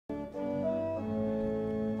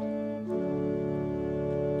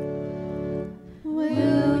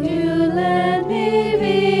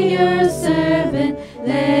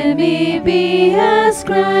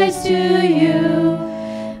Christ to you.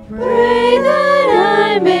 Pray that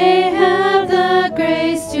I may have the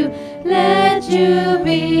grace to let you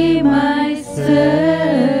be my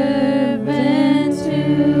servant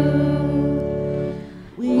too.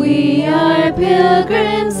 We are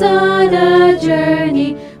pilgrims on a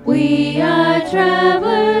journey. We are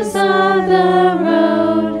travelers on the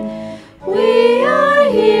road. We are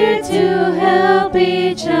here to help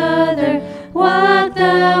each other walk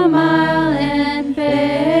the mile and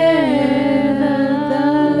bear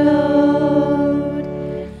the load.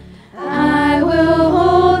 I will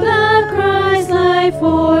hold the Christ light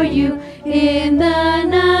for you in the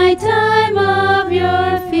night time of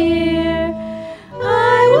your fear.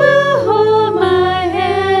 I will hold my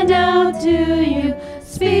hand out to you,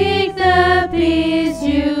 speak the peace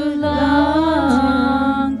you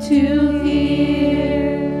long to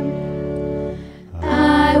hear.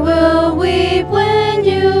 I will weep when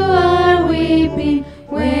you are weeping,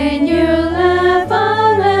 when you laugh,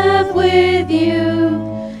 I'll laugh with you.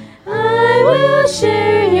 I will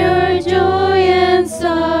share your joy and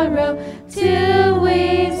sorrow till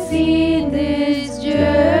we've seen this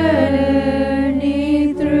journey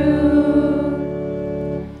through.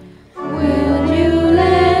 Will you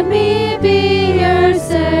let me be your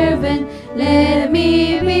servant? Let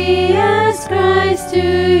me be as Christ to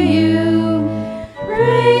you.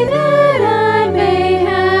 Pray that I may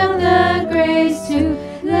have the grace to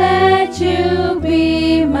let you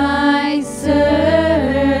be my servant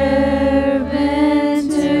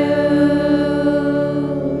too.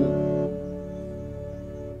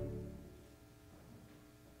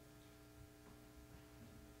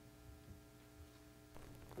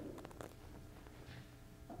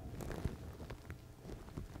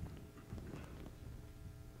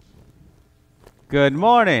 Good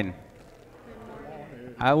morning.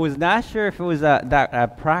 I was not sure if it was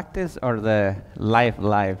a practice or the live.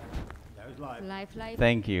 Life.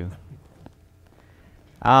 Thank you.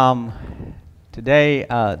 Today,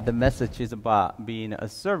 the message is about being a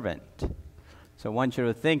servant. So I want you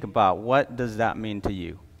to think about, what does that mean to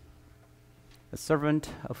you? A servant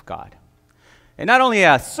of God. And not only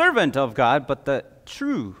a servant of God, but the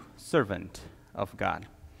true servant of God.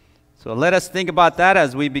 So let us think about that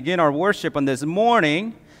as we begin our worship on this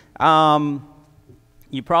morning.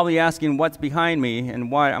 You're probably asking what's behind me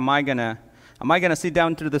and why am I gonna sit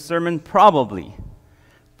down to the sermon? Probably,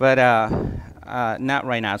 but not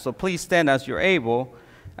right now. So please stand as you're able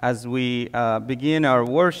as we begin our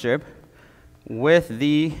worship with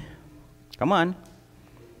the, come on,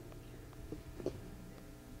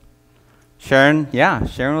 Sharon. Yeah,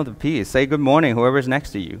 Sharon with the peace. Say good morning, whoever's next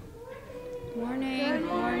to you.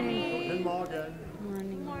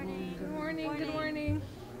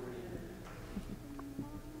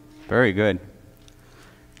 Very good.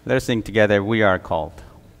 Let us sing together, We Are Called.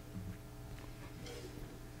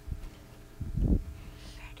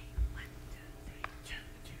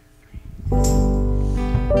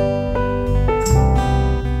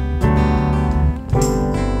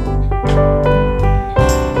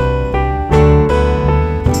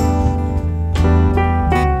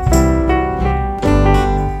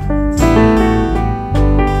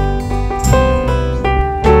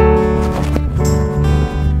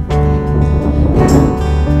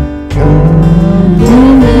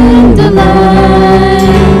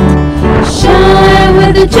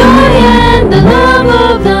 The joy and the love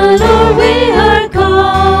of the Lord, we are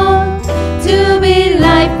called to be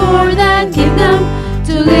light for the kingdom,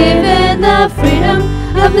 to live in the freedom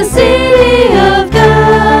of the city of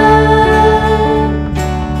God.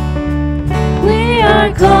 We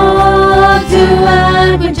are called to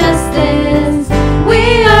act with justice.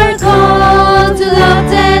 We are called to love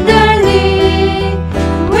tenderly.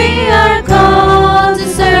 We are called to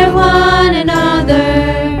serve one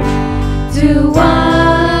another, to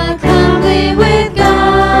walk humbly with God.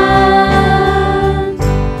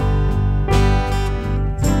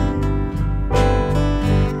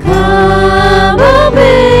 Come,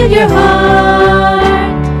 open your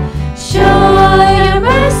heart, show your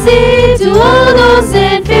mercy to all those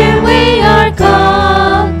in fear. We are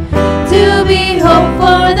called to be hope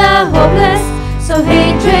for the hopeless, so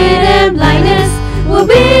hatred and blindness will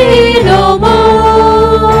be no more.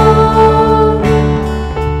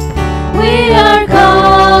 We are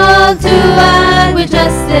called to act with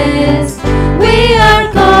justice. We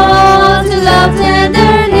are called to love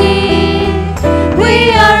tenderly.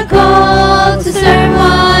 We are called to serve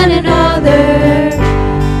one another,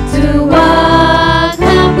 to walk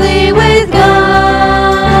humbly with God.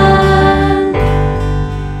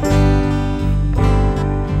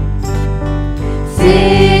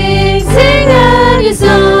 Sing, sing a new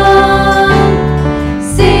song.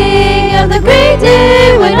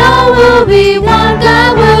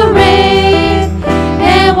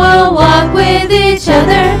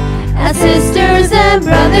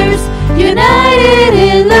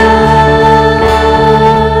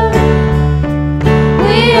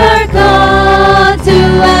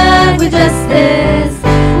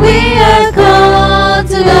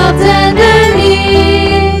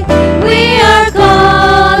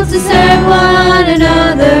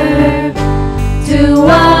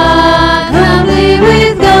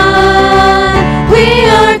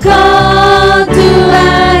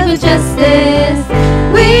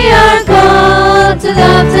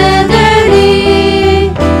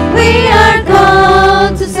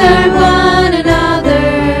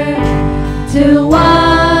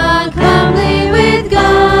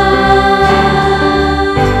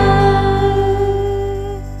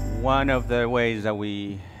 the ways that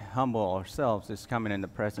we humble ourselves is coming in the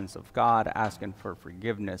presence of God, asking for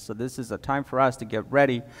forgiveness. So this is a time for us to get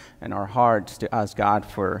ready in our hearts to ask God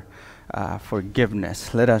for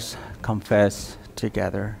forgiveness. Let us confess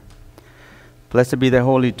together. Blessed be the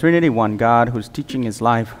Holy Trinity, one God, whose teaching is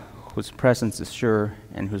life, whose presence is sure,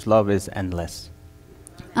 and whose love is endless.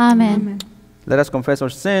 Amen. Let us confess our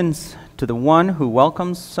sins to the one who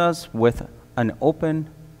welcomes us with an open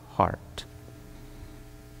heart.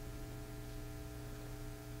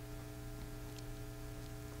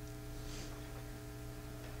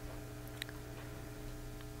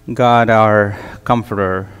 God, our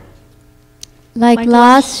comforter, Like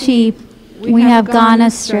lost sheep, we have gone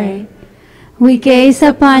astray. We gaze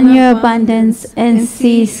upon your abundance and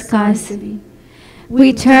see scarcity.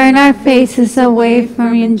 We turn our faces away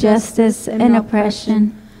from injustice and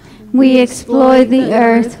oppression. We exploit the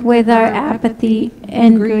earth with our apathy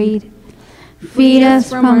and greed. Feed us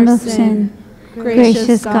from the sin,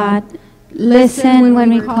 gracious God. Listen when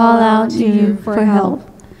we call out to you for help.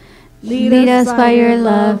 Lead us by your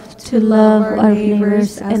love to love our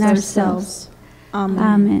neighbors and ourselves.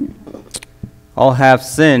 Amen. all have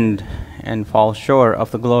sinned and fall short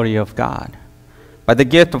of the glory of God. By the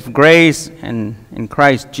gift of grace and in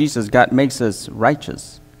Christ Jesus, God makes us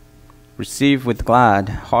righteous. Receive with glad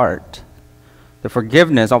heart the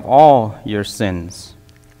forgiveness of all your sins.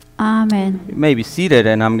 Amen. You may be seated,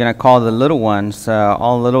 and I'm going to call the little ones,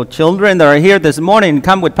 all little children that are here this morning,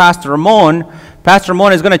 come with Pastor Ramon. Pastor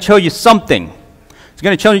Ramon is going to show you something. He's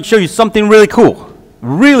going to show you something really cool.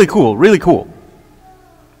 Really cool, really cool.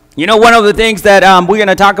 You know, one of the things that we're going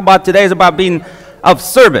to talk about today is about being of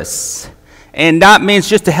service. And that means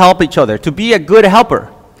just to help each other, to be a good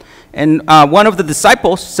helper. And one of the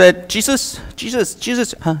disciples said, Jesus. He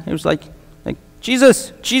was like,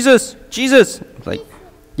 Jesus. Like,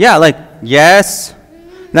 yeah, like, yes.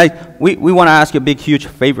 Like, we want to ask you a big, huge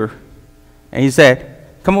favor. And he said,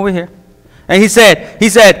 come over here. And he said,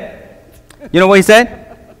 you know what he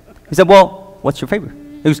said? He said, well, what's your favor?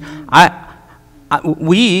 He goes,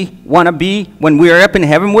 we want to be, when we are up in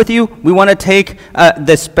heaven with you, we want to take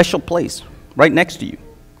the special place right next to you.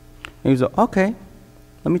 And he was like, okay,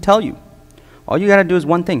 let me tell you. All you got to do is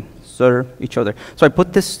one thing, serve each other. So I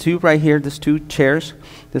put this two right here, these two chairs,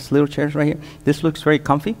 this little chairs right here. This looks very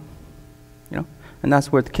comfy, you know, and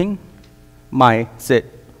that's where the king might sit.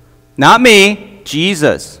 Not me,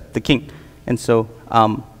 Jesus, the king. And so,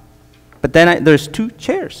 but then there's two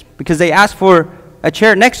chairs because they asked for a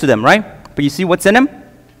chair next to them, right? But you see what's in them?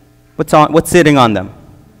 What's sitting on them?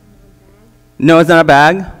 No, it's not a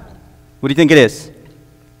bag. What do you think it is?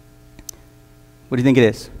 What do you think it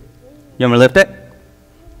is? You want me to lift it?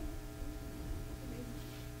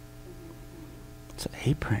 It's an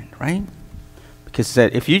apron, right? Because it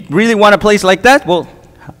said, if you really want a place like that, well,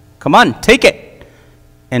 come on, take it.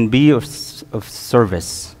 And be of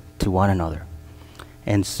service to one another.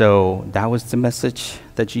 And so that was the message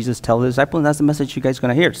that Jesus told the disciples, and that's the message you guys are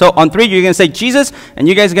going to hear. So on 3, you're going to say Jesus, and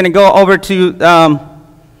you guys are going to go over to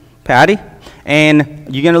Patty,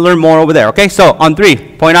 and you're going to learn more over there, okay? So on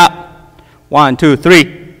 3, point up. 1, 2, 3.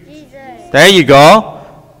 Jesus. There you go.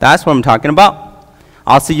 That's what I'm talking about.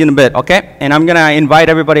 I'll see you in a bit, okay? And I'm going to invite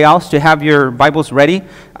everybody else to have your Bibles ready.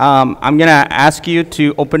 I'm going to ask you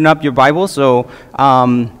to open up your Bible. So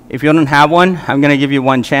if you don't have one, I'm going to give you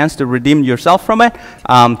one chance to redeem yourself from it.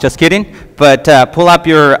 Just kidding. But pull up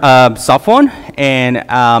your cell phone,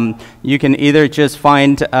 and you can either just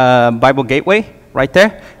find Bible Gateway right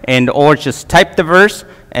there, or just type the verse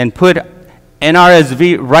and put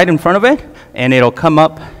NRSV right in front of it, and it'll come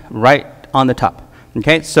up right on the top.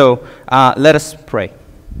 Okay, so let us pray.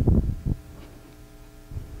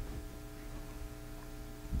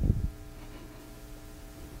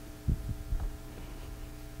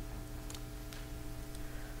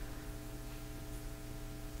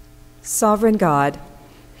 Sovereign God,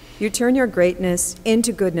 you turn your greatness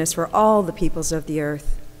into goodness for all the peoples of the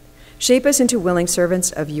earth. Shape us into willing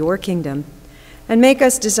servants of your kingdom, and make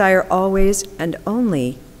us desire always and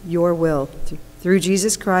only your will, through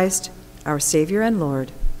Jesus Christ, our Savior and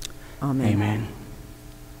Lord. Amen. Amen.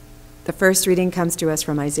 The first reading comes to us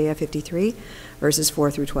from Isaiah 53, verses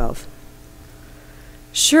 4 through 12.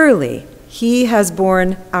 Surely he has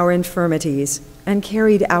borne our infirmities and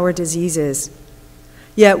carried our diseases.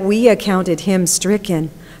 Yet we accounted him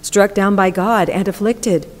stricken, struck down by God, and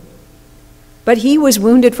afflicted. But he was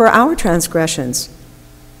wounded for our transgressions,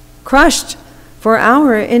 crushed for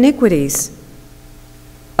our iniquities.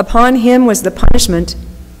 Upon him was the punishment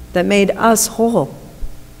that made us whole,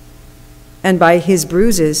 and by his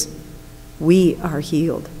bruises we are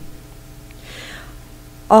healed.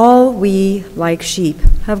 All we, like sheep,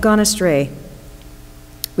 have gone astray.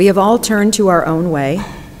 We have all turned to our own way,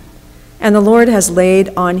 and the Lord has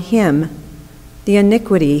laid on him the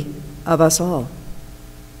iniquity of us all.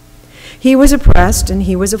 He was oppressed and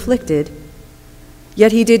he was afflicted,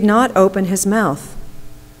 yet he did not open his mouth.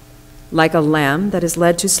 Like a lamb that is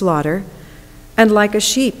led to slaughter, and like a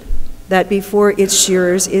sheep that before its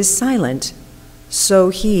shearers is silent, so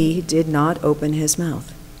he did not open his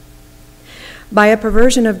mouth. By a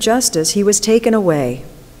perversion of justice he was taken away.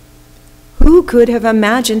 Who could have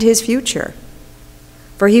imagined his future?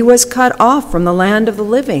 For he was cut off from the land of the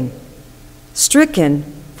living, stricken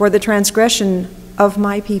for the transgression of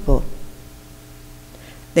my people.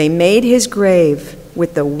 They made his grave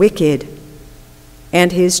with the wicked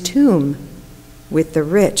and his tomb with the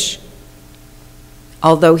rich,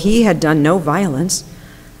 although he had done no violence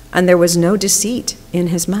and there was no deceit in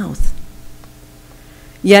his mouth.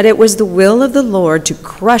 Yet it was the will of the Lord to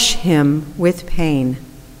crush him with pain.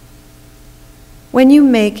 When you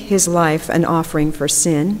make his life an offering for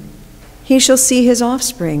sin, he shall see his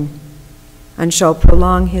offspring and shall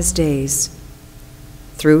prolong his days.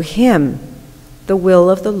 Through him the will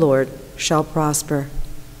of the Lord shall prosper.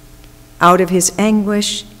 Out of his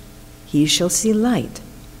anguish he shall see light.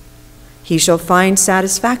 He shall find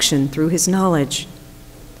satisfaction through his knowledge.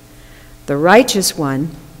 The righteous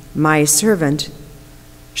one, my servant,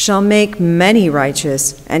 shall make many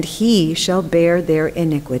righteous, and he shall bear their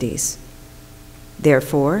iniquities.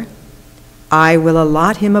 Therefore, I will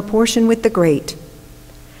allot him a portion with the great,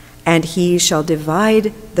 and he shall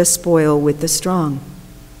divide the spoil with the strong,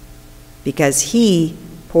 because he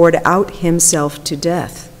poured out himself to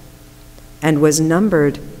death and was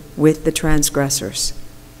numbered with the transgressors.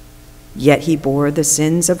 Yet he bore the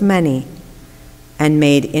sins of many and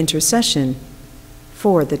made intercession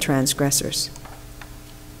for the transgressors.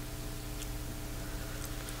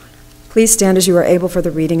 Please stand as you are able for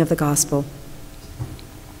the reading of the gospel.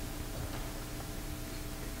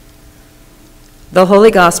 The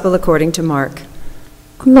Holy Gospel according to Mark.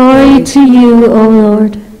 Glory to you, O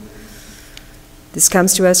Lord. This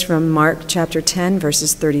comes to us from Mark chapter 10,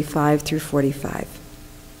 verses 35 through 45.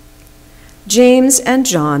 James and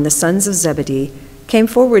John, the sons of Zebedee, came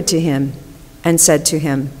forward to him and said to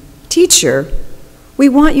him, "Teacher, we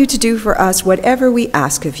want you to do for us whatever we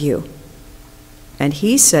ask of you." And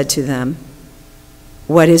he said to them,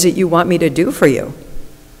 "What is it you want me to do for you?"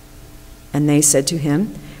 And they said to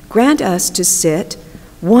him, "Grant us to sit,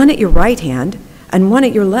 one at your right hand and one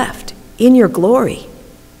at your left, in your glory."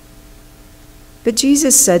 But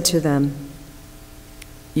Jesus said to them,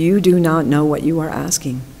 "You do not know what you are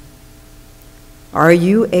asking. Are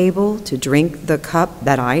you able to drink the cup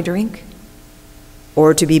that I drink,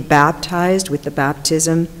 or to be baptized with the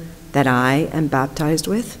baptism that I am baptized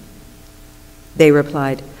with?" They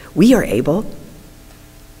replied, "We are able."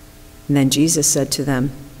 And then Jesus said to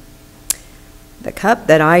them, "The cup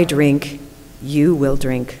that I drink, you will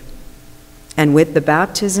drink, and with the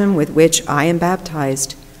baptism with which I am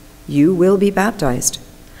baptized, you will be baptized.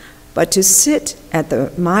 But to sit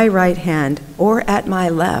at my right hand or at my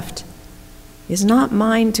left is not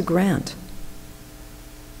mine to grant,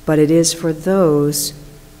 but it is for those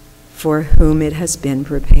for whom it has been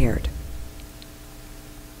prepared."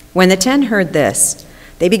 When the 10 heard this,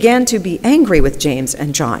 they began to be angry with James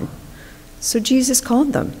and John. So Jesus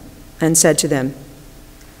called them and said to them,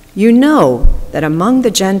 "You know that among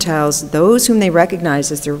the Gentiles, those whom they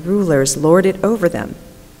recognize as their rulers lord it over them,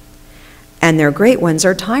 and their great ones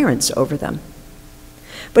are tyrants over them.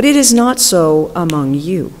 But it is not so among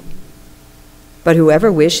you. But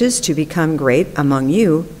whoever wishes to become great among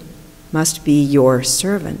you must be your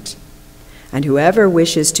servant, and whoever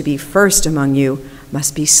wishes to be first among you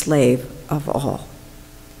must be slave of all.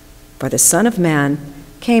 For the Son of Man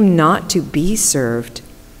came not to be served,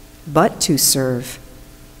 but to serve,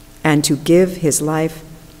 and to give his life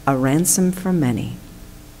a ransom for many."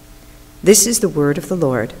 This is the word of the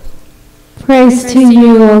Lord. Praise to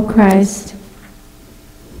you, O Christ.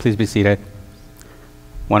 Please be seated.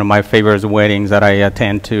 One of my favorite weddings that I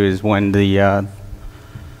attend to is when the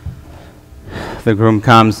groom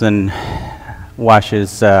comes and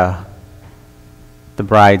washes the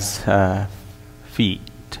bride's feet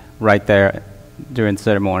right there during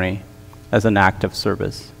ceremony as an act of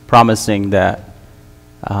service, promising that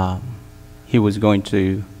he was going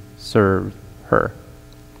to serve her.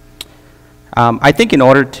 I think in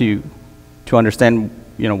order to understand,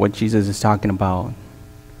 what Jesus is talking about,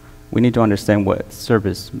 we need to understand what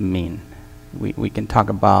service means. We can talk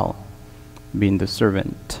about being the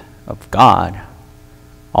servant of God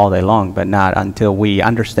all day long, but not until we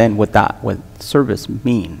understand what service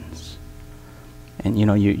means. And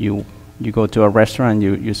you go to a restaurant,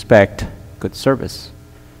 you expect good service.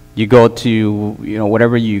 You go to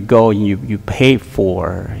whatever you go, you pay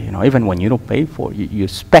for. Even when you don't pay for, you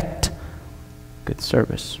expect good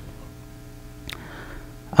service.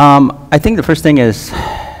 I think the first thing is,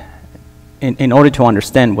 in order to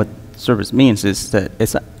understand what service means, is that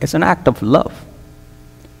it's an act of love.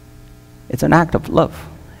 It's an act of love,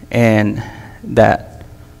 and that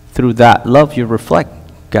through that love you reflect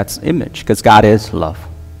God's image, because God is love.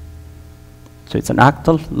 So it's an act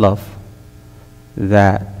of love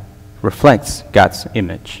that reflects God's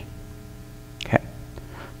image. Okay.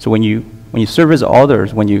 So when you service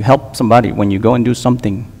others, when you help somebody, when you go and do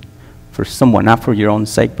something for someone, not for your own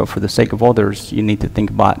sake, but for the sake of others, you need to think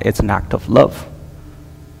about it's an act of love.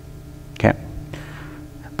 Okay.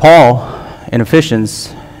 Paul in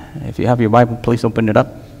Ephesians, if you have your Bible, please open it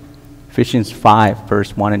up. Ephesians 5,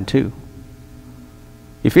 verse 1 and 2.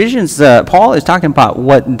 Paul is talking about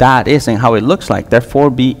what that is and how it looks like. Therefore,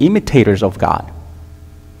 be imitators of God.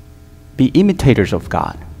 Be imitators of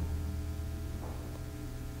God.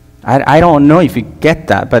 I don't know if you get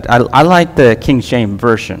that, but I like the King James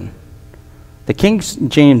Version. The King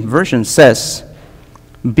James Version says,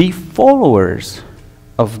 be followers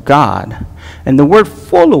of God. And the word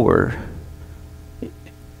follower,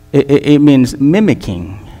 it means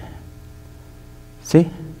mimicking. See?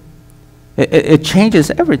 It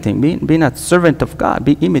changes everything. Being a servant of God,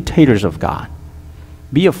 be imitators of God.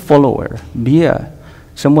 Be a follower. Be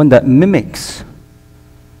someone that mimics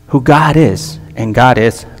who God is. And God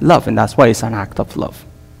is love, and that's why it's an act of love.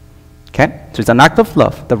 Okay? So it's an act of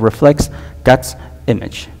love that reflects God's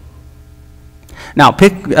image. Now,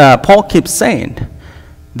 Paul keeps saying,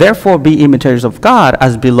 therefore be imitators of God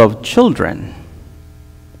as beloved children.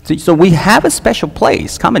 So we have a special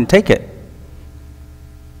place. Come and take it.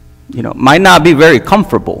 Might not be very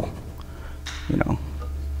comfortable.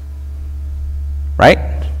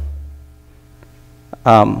 Right?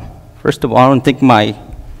 First of all, I don't think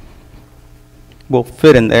will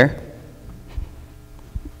fit in there.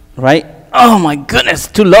 Right? Oh my goodness,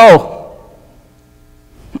 too low.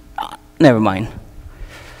 Never mind.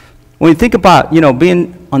 When we think about,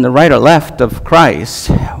 being on the right or left of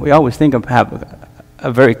Christ, we always think of having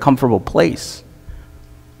a very comfortable place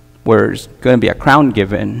where there's going to be a crown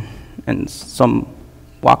given and some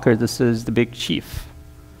walker, this is the big chief.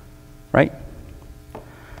 Right?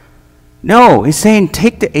 No, he's saying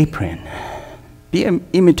take the apron. Be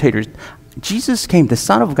imitators. Jesus came, the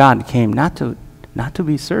Son of God came not to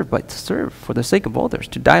be served, but to serve for the sake of others,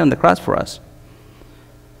 to die on the cross for us.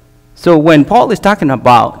 So when Paul is talking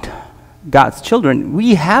about God's children,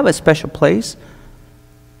 we have a special place.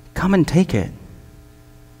 Come and take it.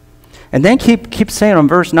 And then keep saying on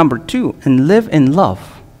verse number 2, and live in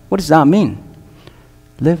love. What does that mean?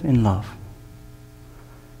 Live in love.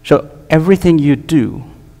 So everything you do,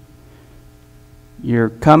 you're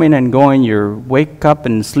coming and going, you're wake up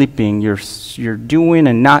and sleeping, you're doing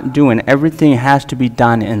and not doing, everything has to be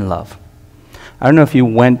done in love. I don't know if you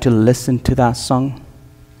went to listen to that song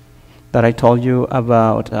that I told you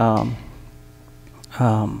about,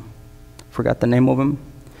 forgot the name of him,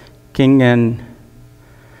 King and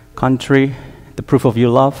Country, The Proof of Your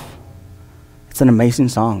Love. It's an amazing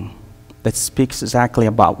song that speaks exactly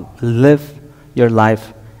about live your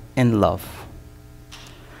life in love.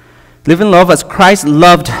 Live in love as Christ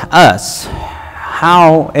loved us.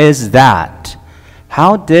 How is that?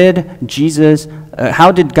 How did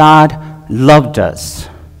God loved us?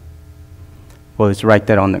 Well, it's right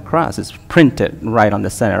there on the cross. It's printed right on the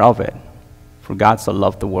center of it. For God so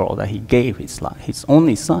loved the world that he gave his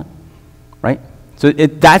only son. Right? So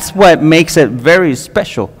that's what makes it very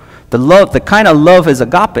special. The love, the kind of love is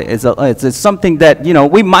agape. It's something that,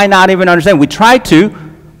 we might not even understand. We try to,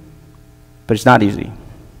 but it's not easy.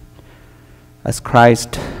 As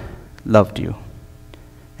Christ loved you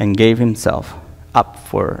and gave himself up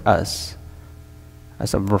for us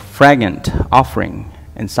as a fragrant offering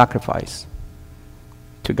and sacrifice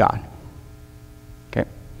to God. Okay?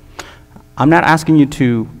 I'm not asking you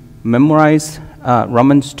to memorize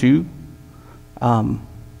Romans 2.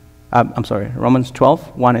 Romans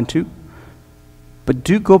 12, 1 and 2. But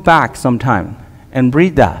do go back sometime and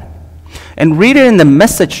read that. And read it in the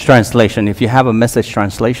Message translation, if you have a Message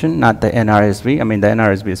translation, not the NRSV. I mean, the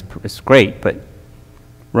NRSV is great, but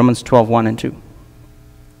Romans 12, 1 and 2.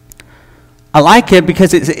 I like it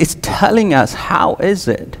because it's telling us how is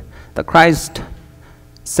it that Christ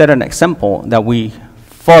set an example that we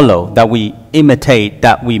follow, that we imitate,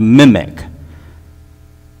 that we mimic.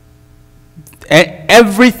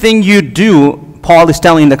 Everything you do, Paul is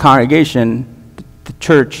telling the congregation, the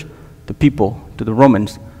church, the people, to the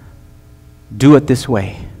Romans, do it this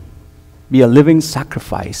way. Be a living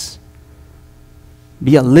sacrifice.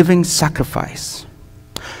 Be a living sacrifice.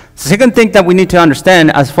 Second thing that we need to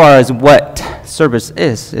understand as far as what service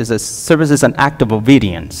is that service is an act of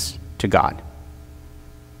obedience to God.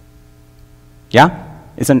 Yeah?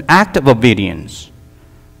 It's an act of obedience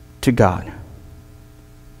to God.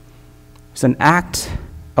 It's an act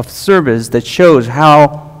of service that shows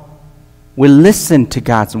how we listen to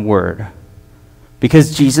God's word.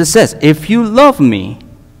 Because Jesus says, if you love me,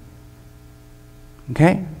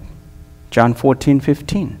 okay? John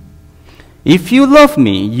 14:15. If you love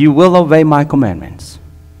me, you will obey my commandments.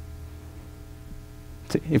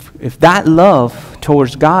 If that love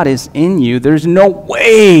towards God is in you, there's no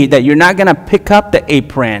way that you're not going to pick up the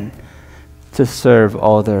apron to serve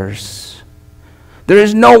others. There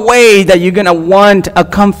is no way that you're going to want a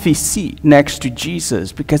comfy seat next to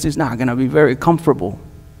Jesus, because it's not going to be very comfortable.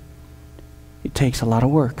 It takes a lot of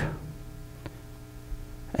work.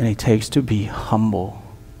 And it takes to be humble.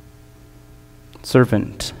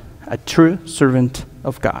 Servant. A true servant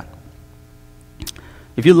of God.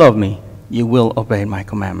 If you love me, you will obey my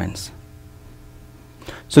commandments.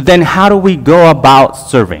 So then how do we go about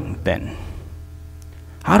serving then?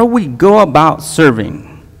 How do we go about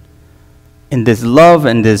serving in this love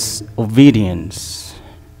and this obedience?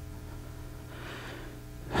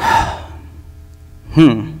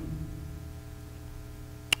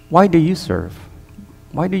 Why do you serve?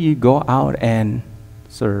 Why do you go out and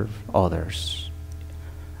serve others?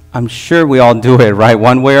 I'm sure we all do it, right?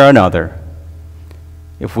 One way or another.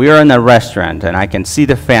 If we are in a restaurant and I can see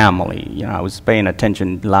the family, I was paying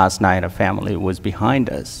attention last night, a family was behind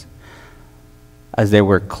us. As they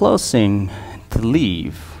were closing to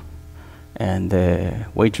leave, and the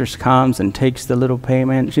waitress comes and takes the little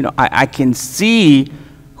payment, I can see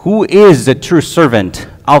who is the true servant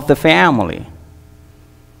of the family.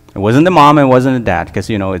 It wasn't the mom, it wasn't the dad, because,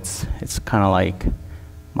 it's kind of like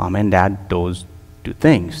mom and dad, those do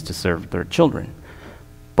things to serve their children.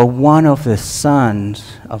 But one of the sons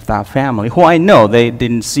of that family, who I know, they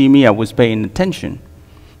didn't see me, I was paying attention.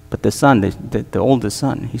 But the son, the oldest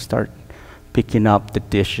son, he started picking up the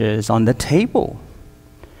dishes on the table.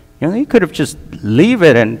 He could have just leave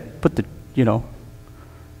it and put the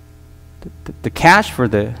cash for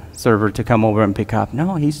the server to come over and pick up.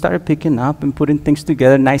 No, he started picking up and putting things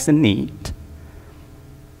together nice and neat.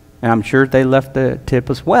 And I'm sure they left the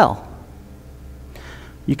tip as well.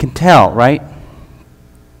 You can tell, right?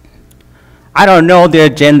 I don't know the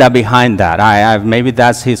agenda behind that. Maybe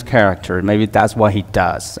that's his character. Maybe that's what he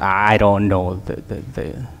does. I don't know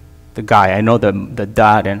the guy. I know the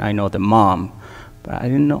dad and I know the mom, but I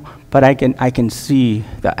didn't know. But I can see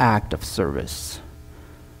the act of service.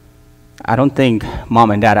 I don't think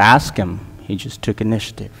mom and dad asked him. He just took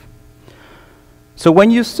initiative. So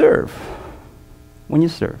when you serve,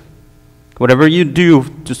 whatever you do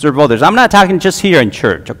to serve others, I'm not talking just here in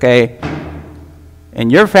church, okay? In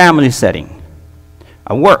your family setting,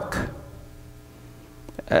 at work,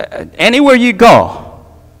 anywhere you go,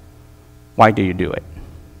 why do you do it?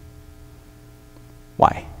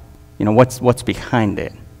 Why? What's behind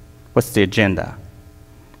it? What's the agenda?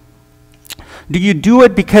 Do you do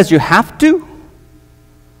it because you have to,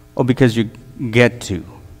 or because you get to?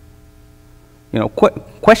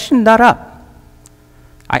 Question that up.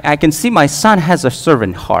 I can see my son has a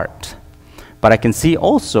servant heart, but I can see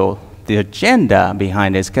also the agenda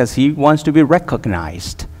behind it because he wants to be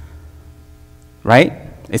recognized, right?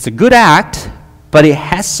 It's a good act, but it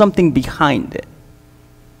has something behind it.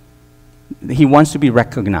 He wants to be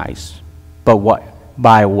recognized, but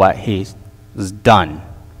by what he's done.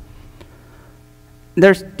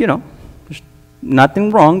 There's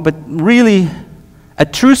nothing wrong, but really, a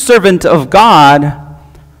true servant of God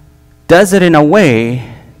does it in a way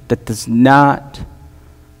that does not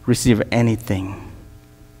receive anything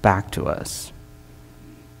back to us.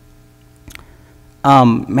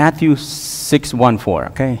 Matthew 6:1-4,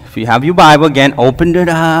 okay? If you have your Bible, again, open it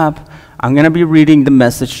up. I'm going to be reading the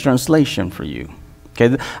Message translation for you.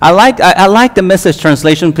 Okay? I like the Message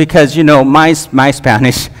translation because, my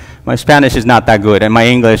Spanish is not that good, and my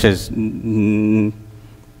English is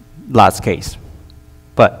last case.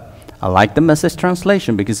 But I like the Message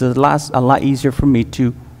translation because it's a lot easier for me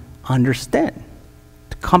to understand,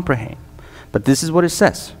 to comprehend. But this is what it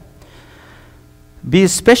says. Be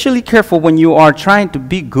especially careful when you are trying to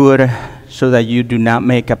be good so that you do not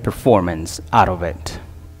make a performance out of it.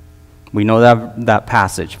 We know that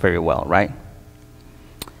passage very well, right?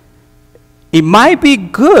 It might be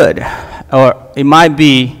good, or it might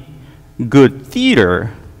be good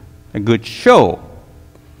theater, a good show,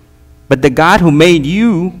 but the God who made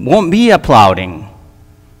you won't be applauding.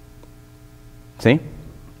 See?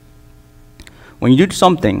 When you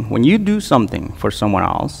do something for someone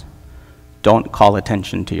else, don't call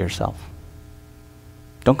attention to yourself.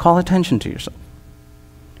 Don't call attention to yourself.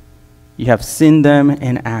 You have seen them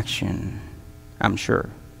in action, I'm sure.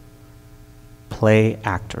 Play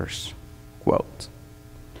actors, quote.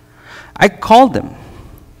 I called them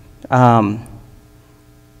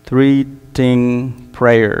treating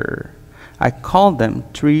prayer. I called them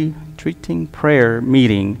treating prayer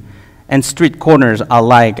meeting and street corners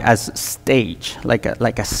alike as stage, like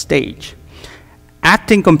a stage.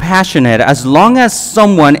 Acting compassionate as long as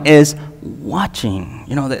someone is watching.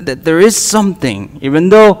 You know, that there is something, even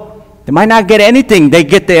though they might not get anything, they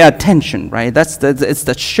get their attention, right? It's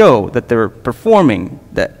the show that they're performing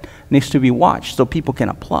that needs to be watched so people can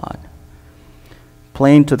applaud.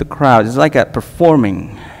 Playing to the crowd is like a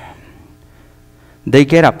performing. They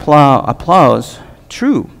get applause,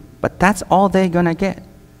 true, but that's all they're gonna get.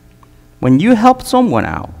 When you help someone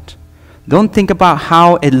out, don't think about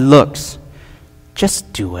how it looks.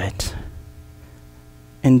 Just do it.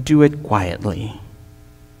 And do it quietly.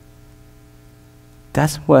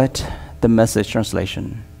 That's what the Message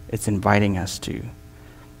translation is inviting us to.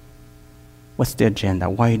 What's the agenda?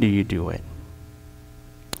 Why do you do it?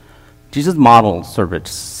 Jesus modeled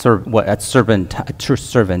what a true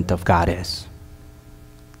servant of God is.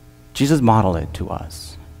 Jesus modeled it to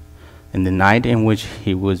us. In the night in which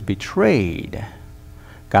he was betrayed,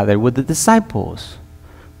 gathered with the disciples,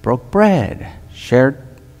 broke bread, shared,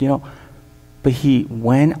 but he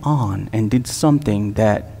went on and did something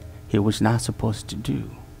that he was not supposed to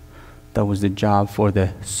do. That was the job for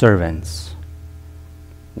the servants.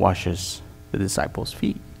 Washes the disciples'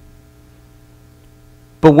 feet.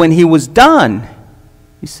 But when he was done,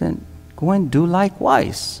 he said, go and do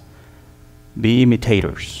likewise. Be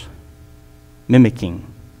imitators, mimicking.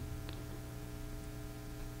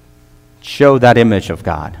 Show that image of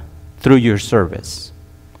God through your service.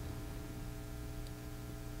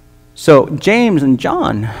 So James and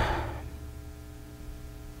John,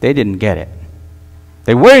 they didn't get it.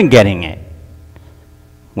 They weren't getting it.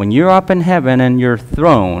 When you're up in heaven and your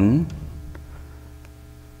throne,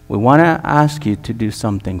 we want to ask you to do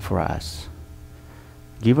something for us.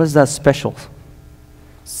 Give us that special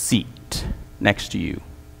seat next to you.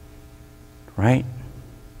 Right?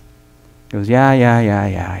 He goes,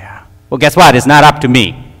 yeah. Well, guess what? It's not up to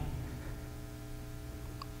me.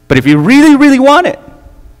 But if you really, really want it,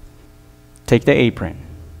 take the apron,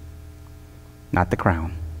 not the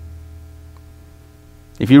crown.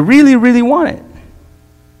 If you really, really want it.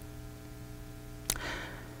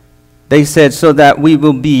 They said, so that we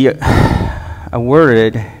will be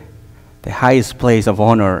awarded the highest place of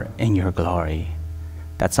honor in your glory.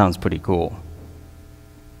 That sounds pretty cool.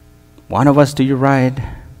 One of us to your right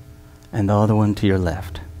and the other one to your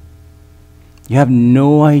left. You have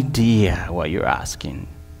no idea what you're asking.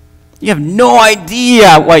 You have no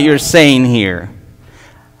idea what you're saying here.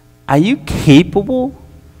 Are you capable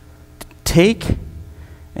to take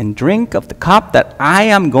and drink of the cup that I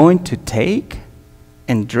am going to take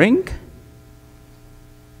and drink?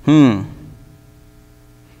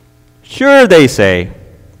 Sure, they say.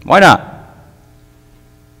 Why not?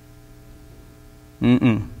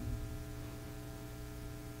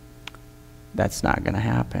 That's not going to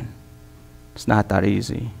happen. It's not that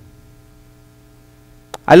easy.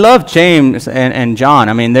 I love James and John.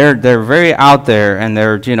 I mean, they're very out there, and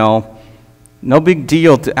they're, no big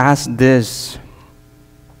deal to ask this.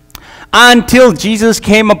 Until Jesus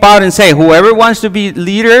came about and said, whoever wants to be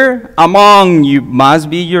leader among you must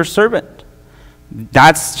be your servant.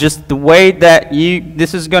 That's just the way that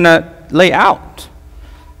this is going to lay out.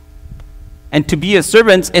 And to be a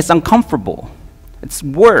servant is uncomfortable. It's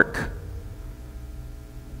work.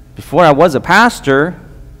 Before I was a pastor,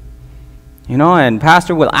 and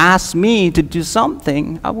pastor will ask me to do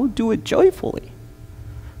something, I will do it joyfully.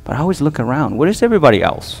 But I always look around. Where is everybody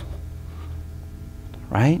else?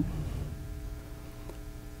 Right?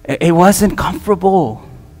 It wasn't comfortable.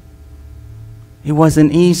 It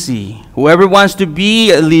wasn't easy. Whoever wants to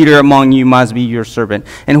be a leader among you must be your servant.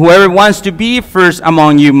 And whoever wants to be first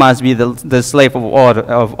among you must be the slave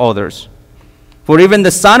of others. For even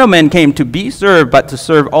the Son of Man came to be served, but to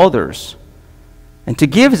serve others, and to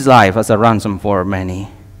give his life as a ransom for many.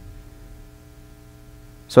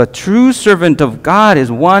 So a true servant of God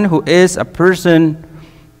is one who is a person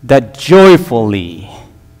that joyfully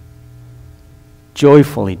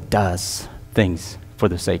does things for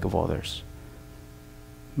the sake of others.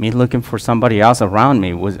 Me looking for somebody else around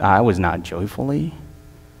me, I was not joyfully.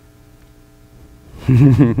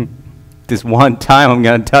 This one time, I'm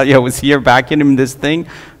going to tell you, I was here vacuuming this thing.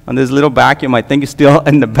 on this little vacuum. I think it's still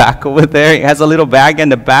in the back over there. It has a little bag in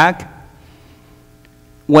the back.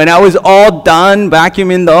 When I was all done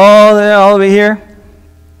vacuuming all over here,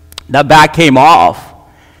 that bag came off,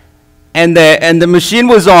 and the machine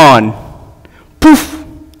was on. Poof!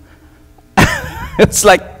 It's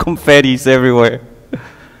like confetti's everywhere.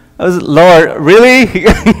 I was, Lord, really?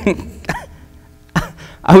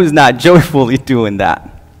 I was not joyfully doing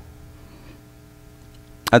that.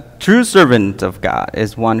 A true servant of God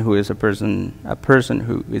is one who is a person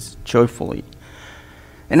who is joyfully.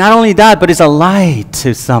 And not only that, but it's a light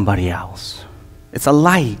to somebody else. It's a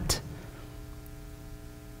light.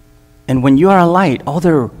 And when you are a light,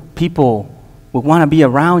 other people will want to be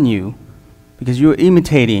around you because you're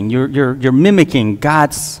imitating, you're mimicking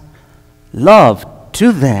God's love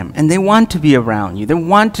to them, and they want to be around you. They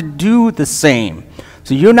want to do the same.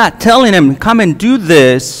 So you're not telling them, come and do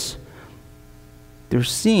this. They're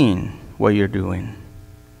seeing what you're doing.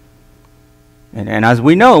 And as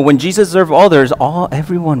we know, when Jesus served others,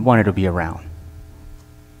 everyone wanted to be around.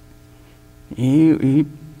 He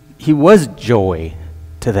was joy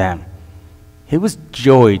to them. He was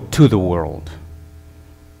joy to the world.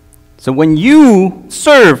 So when you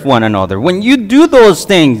serve one another, when you do those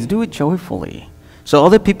things, do it joyfully. So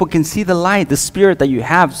other people can see the light, the spirit that you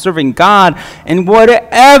have serving God, and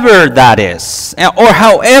whatever that is, or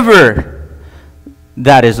however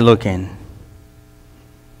that is looking.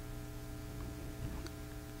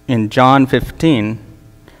 In John 15,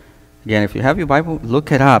 again, if you have your Bible,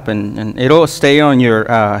 look it up, and it'll stay on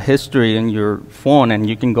your history in your phone, and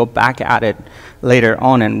you can go back at it later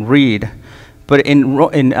on and read. But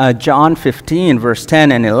in John 15, verse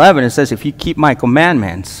 10 and 11, it says, if you keep my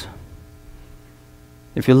commandments,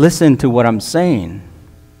 if you listen to what I'm saying,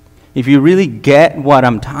 if you really get what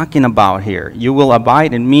I'm talking about here, you will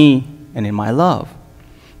abide in me and in my love,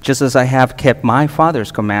 just as I have kept my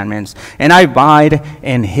Father's commandments, and I abide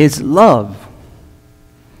in his love.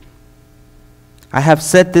 I have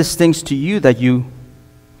said these things to you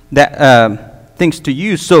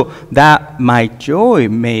so that my joy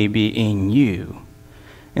may be in you,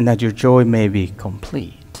 and that your joy may be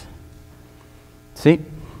complete. See?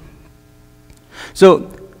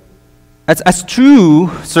 So, as true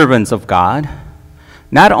servants of God,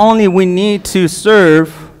 not only we need to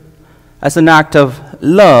serve as an act of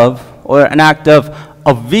love or an act of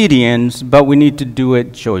obedience, but we need to do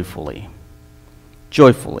it joyfully.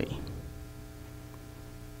 Joyfully.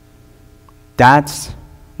 That's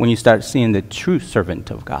when you start seeing the true servant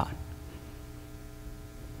of God.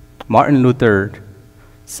 Martin Luther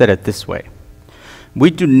said it this way: we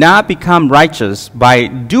do not become righteous by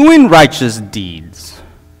doing righteous deeds.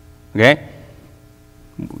 Okay?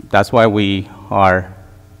 That's why we are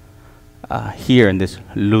here in this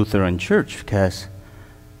Lutheran church, because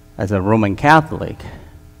as a Roman Catholic,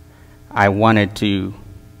 I wanted to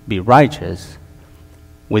be righteous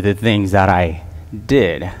with the things that I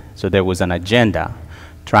did. So there was an agenda,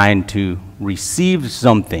 trying to receive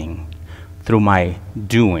something through my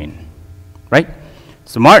doing. Right?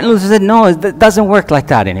 So Martin Luther said, no, it doesn't work like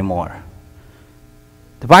that anymore.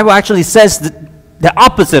 The Bible actually says the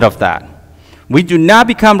opposite of that. We do not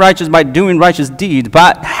become righteous by doing righteous deeds,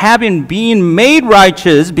 but having been made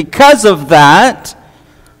righteous because of that,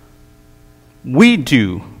 we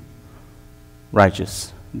do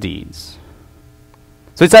righteous deeds.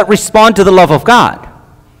 So it's that respond to the love of God.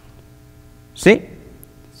 See?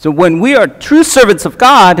 So when we are true servants of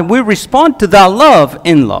God, we respond to that love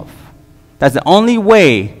in love. That's the only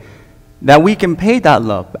way that we can pay that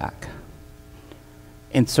love back,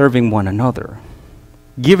 in serving one another,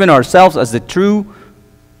 giving ourselves as the true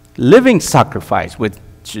living sacrifice, which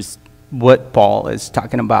is what Paul is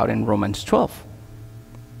talking about in Romans 12.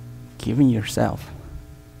 Giving yourself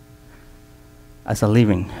as a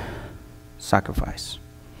living sacrifice.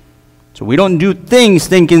 So we don't do things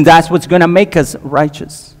thinking that's what's going to make us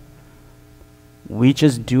righteous. We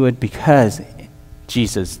just do it because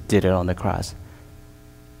Jesus did it on the cross.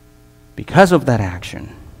 Because of that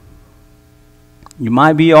action. You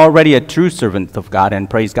might be already a true servant of God, and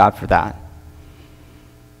praise God for that.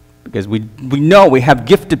 Because we know we have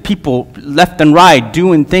gifted people left and right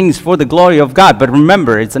doing things for the glory of God. But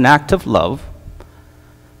remember, it's an act of love.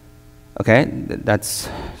 Okay? That's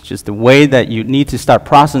just the way that you need to start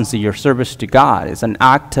processing your service to God. It's an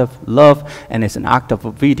act of love, and it's an act of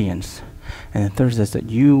obedience. And the third is that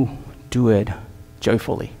you do it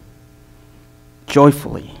joyfully.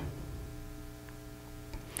 Joyfully.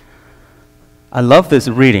 I love this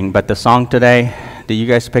reading, but the song today, did you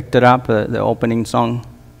guys pick it up, the opening song?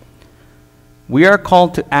 We are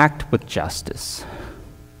called to act with justice.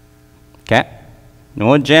 Okay?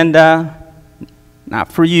 No agenda,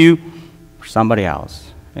 Not for you, for somebody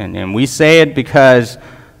else. And we say it because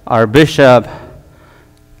our bishop,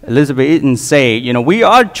 Elizabeth Eaton, say, you know, we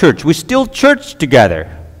are church. We still church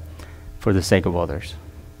together for the sake of others.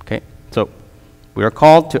 Okay? So we are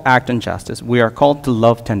called to act in justice. We are called to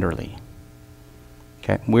love tenderly.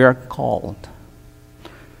 Okay? We are called.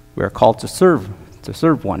 We are called to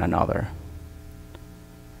serve one another.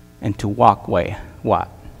 And to walk way. What?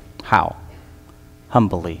 How?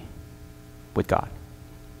 Humbly with God.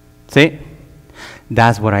 See?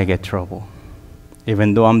 That's where I get trouble.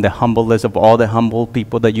 Even though I'm the humblest of all the humble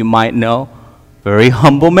people that you might know, very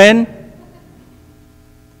humble man,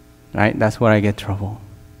 right? That's where I get trouble.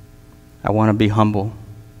 I want to be humble.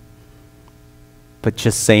 But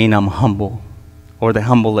just saying I'm humble, or the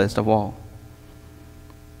humblest of all.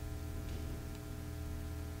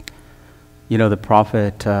 You know, the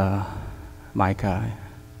prophet Micah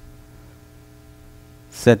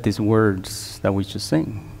said these words that we should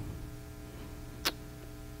sing.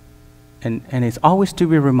 And it's always to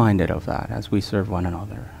be reminded of that as we serve one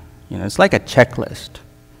another. You know, it's like a checklist.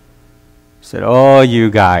 He said, oh,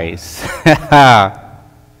 you guys,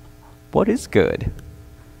 what is good?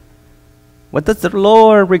 What does the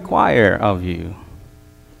Lord require of you?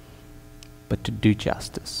 But to do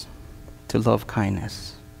justice, to love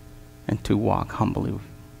kindness, and to walk humbly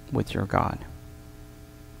with your God.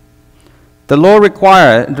 The Lord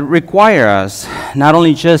require us not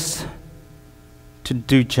only just to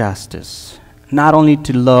do justice, not only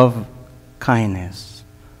to love kindness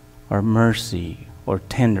or mercy or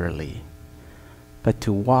tenderly, but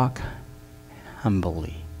to walk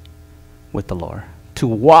humbly with the Lord. To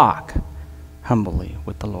walk humbly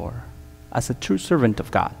with the Lord as a true servant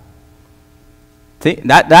of God. See,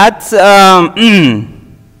 that's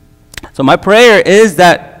so my prayer is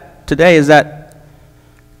that today is that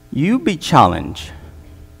you be challenged.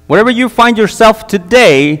 Wherever you find yourself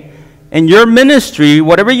today, in your ministry,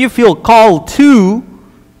 whatever you feel called to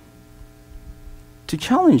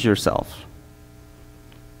challenge yourself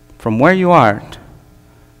from where you are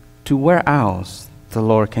to where else the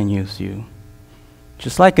Lord can use you.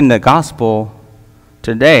 Just like in the gospel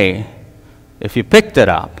today, if you picked it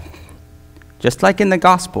up, just like in the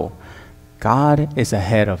gospel, God is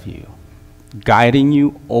ahead of you, guiding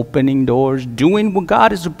you, opening doors, doing what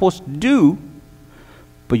God is supposed to do,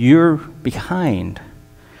 but you're behind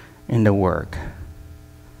in the work.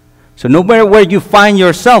 So no matter where you find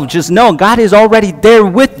yourself, just know God is already there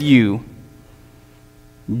with you,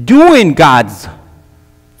 doing God's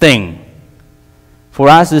thing. For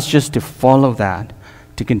us, it's just to follow that,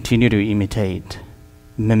 to continue to imitate,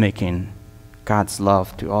 mimicking God's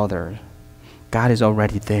love to others. God is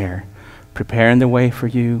already there, preparing the way for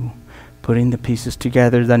you, putting the pieces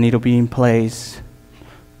together that need to be in place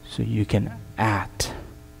so you can act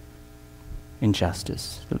in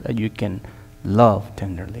justice, so that you can love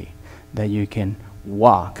tenderly, that you can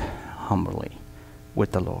walk humbly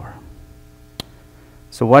with the Lord.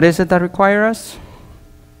 So what is it that requires us?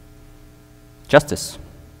 Justice.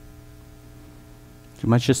 You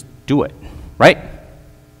must just do it, right?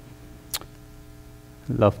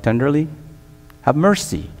 Love tenderly. Have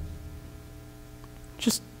mercy.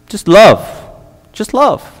 Just love. Just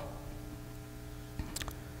love.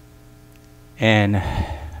 And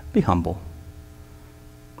be humble.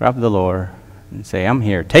 Grab the Lord and say, I'm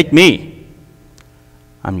here. Take me.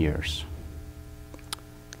 I'm yours.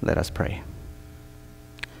 Let us pray.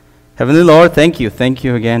 Heavenly Lord, thank you. Thank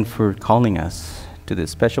you again for calling us to this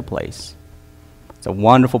special place. It's a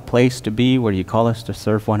wonderful place to be where you call us to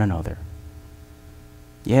serve one another.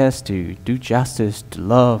 Yes, to do justice, to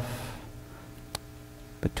love,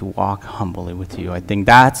 but to walk humbly with you. I think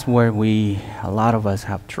that's where a lot of us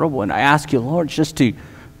have trouble. And I ask you, Lord, just to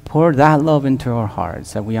pour that love into our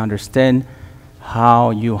hearts, that we understand how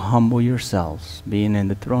you humble yourselves, being in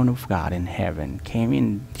the throne of God in heaven,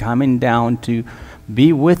 coming down to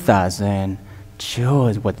be with us and show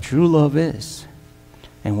us what true love is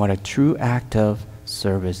and what a true act of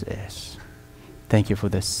service is. Thank you for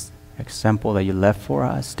this example that you left for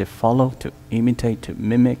us to follow, to imitate, to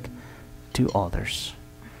mimic to others.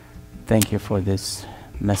 Thank you for this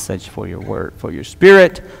message, for your word, for your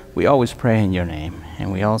spirit. We always pray in your name.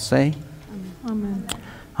 And we all say, Amen.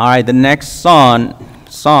 All right, the next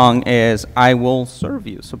song is I Will Serve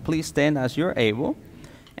You. So please stand as you're able.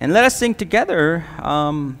 And let us sing together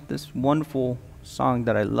this wonderful song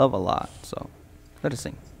that I love a lot. So let us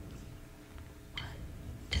sing.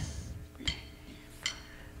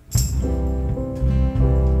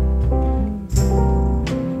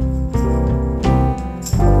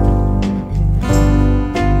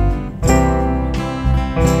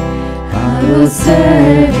 I will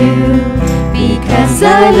serve you because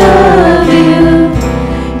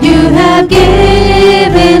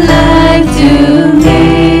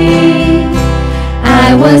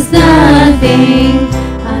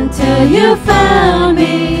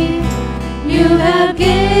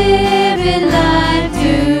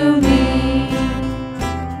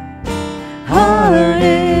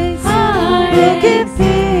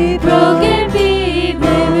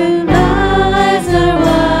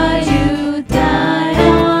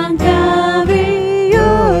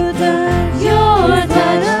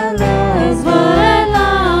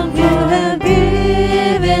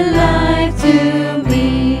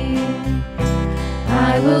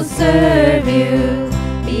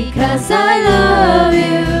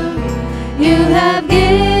have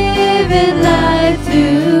given life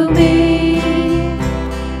to me.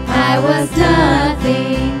 I was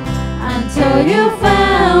nothing until you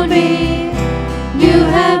found me. You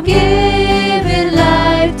have given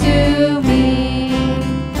life to me.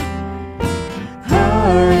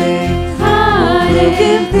 Heartache,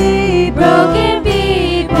 broken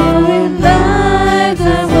people in lives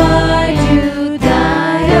are why you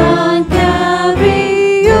died on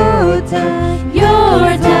Calvary. Your touch,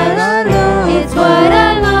 it's what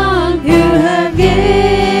I long. You have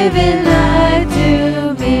given life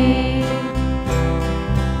to me.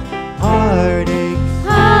 Heartache,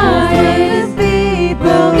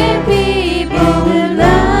 broken people in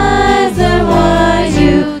lives are why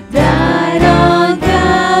you died on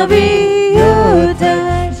Calvary. Your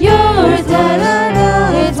touch,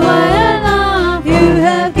 it's what I long. You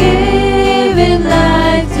have given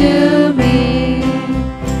life to me.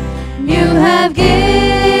 You have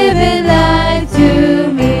given life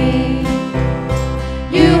to me.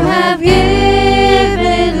 You have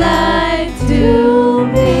given life to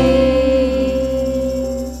me.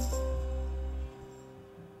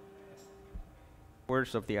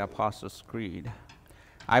 Words of the Apostles' Creed.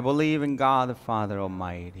 I believe in God the Father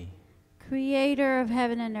Almighty, Creator of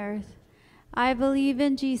heaven and earth. I believe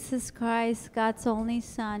in Jesus Christ, God's only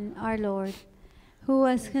Son, our Lord, who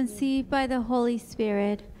was conceived by the Holy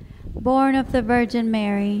Spirit, born of the Virgin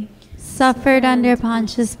Mary, suffered under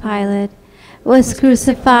Pontius Pilate, was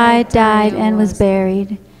crucified, died, and was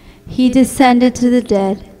buried. He descended to the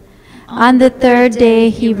dead. On the third day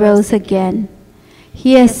he rose again.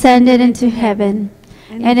 He ascended into heaven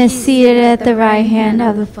and is seated at the right hand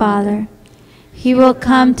of the Father. He will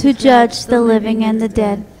come to judge the living and the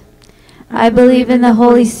dead. I believe in the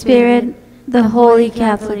Holy Spirit, the Holy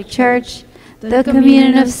Catholic Church, the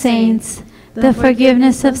communion of saints, the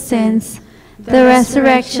forgiveness of sins, the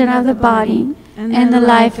resurrection of the body, and the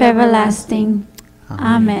life everlasting.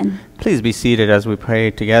 Amen. Please be seated as we pray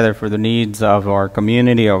together for the needs of our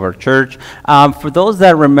community, of our church. For those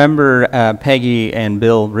that remember Peggy and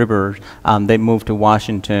Bill Rivers, they moved to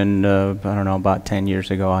Washington, I don't know, about 10 years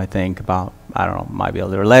ago, I think, about, I don't know, might be a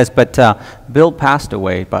little less, but Bill passed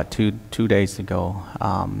away about two days ago.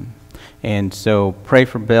 And so pray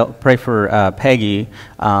for Bill, pray for Peggy,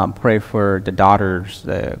 pray for the daughters,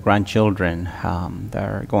 the grandchildren that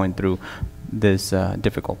are going through this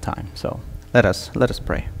difficult time. So let us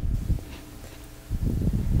pray.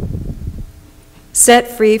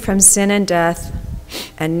 Set free from sin and death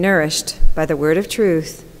and nourished by the word of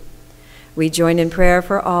truth, we join in prayer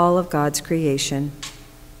for all of God's creation.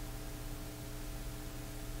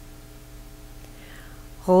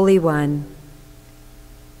 Holy One,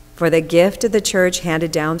 for the gift of the church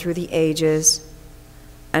handed down through the ages,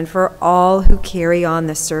 and for all who carry on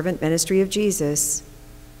the servant ministry of Jesus,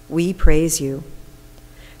 we praise you.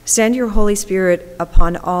 Send your Holy Spirit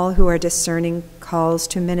upon all who are discerning calls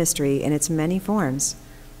to ministry in its many forms,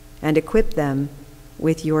 and equip them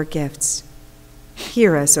with your gifts.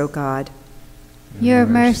 Hear us, O God. Your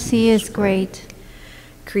mercy is great.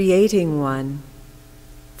 Creating One,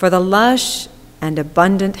 for the lush and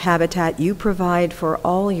abundant habitat you provide for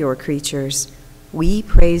all your creatures, we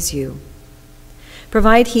praise you.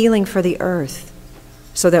 Provide healing for the earth,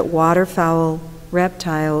 so that waterfowl,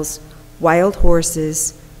 reptiles, wild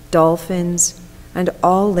horses, dolphins, and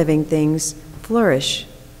all living things flourish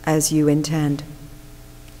as you intend.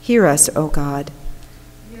 Hear us, O God.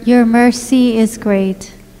 Your mercy is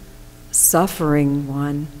great. Suffering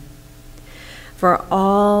One, for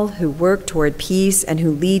all who work toward peace and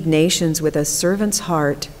who lead nations with a servant's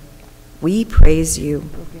heart, we praise you.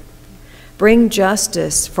 Bring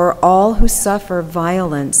justice for all who suffer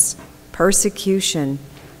violence, persecution,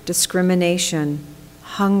 discrimination,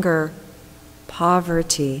 hunger,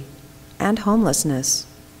 poverty, and homelessness,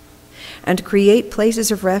 and create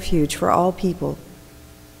places of refuge for all people.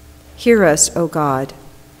 Hear us, O God.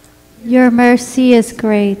 Your mercy is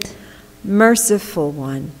great. Merciful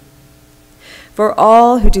One, for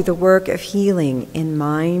all who do the work of healing in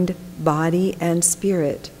mind, body, and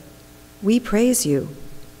spirit, we praise you.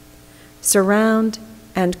 Surround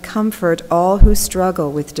and comfort all who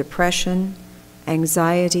struggle with depression,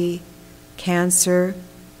 anxiety, cancer,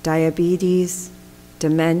 diabetes,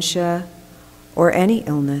 dementia, or any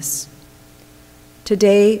illness.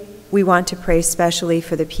 Today, we want to pray specially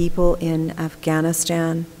for the people in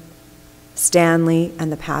Afghanistan, Stanley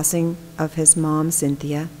and the passing of his mom,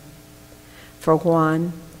 Cynthia, for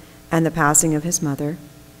Juan and the passing of his mother,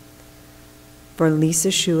 for Lisa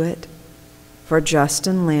Schuett, for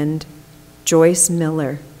Justin Lind, Joyce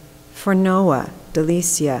Miller, for Noah,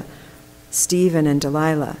 Delicia, Stephen and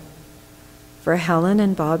Delilah, for Helen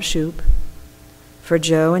and Bob Shoup, for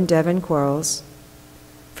Joe and Devin Quarles,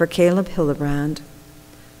 for Caleb Hillebrand,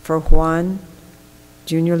 for Juan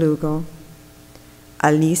Jr. Lugo,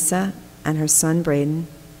 Alisa and her son Braden,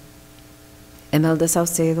 Imelda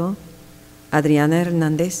Saucedo, Adriana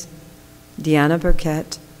Hernandez, Diana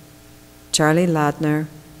Burkett, Charlie Ladner,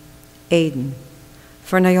 Aiden,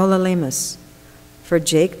 for Nayola Lemus, for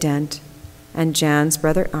Jake Dent, and Jan's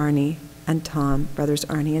brother Arnie and Tom, brothers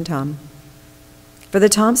Arnie and Tom, for the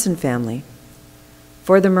Thompson family,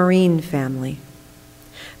 for the Marine family,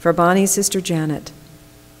 for Bonnie's sister Janet,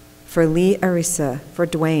 for Lee Arisa, for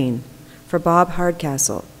Dwayne, for Bob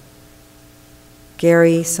Hardcastle,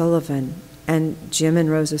 Gary Sullivan, and Jim and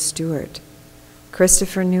Rosa Stewart,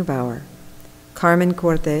 Christopher Neubauer, Carmen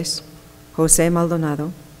Cortez, Jose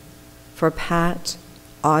Maldonado, for Pat,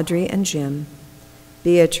 Audrey and Jim,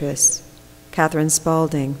 Beatrice, Catherine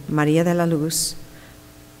Spalding, Maria de la Luz,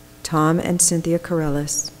 Tom and Cynthia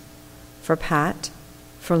Corellis, for Pat,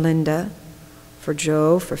 for Linda, for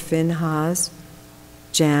Joe, for Finn Haas,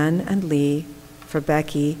 Jan and Lee, for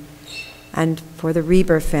Becky, and for the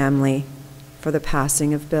Reber family, for the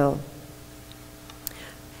passing of Bill.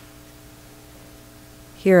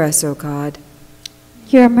 Hear us, O God.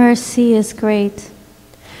 Your mercy is great.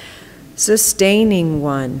 Sustaining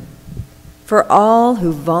one, for all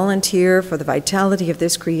who volunteer for the vitality of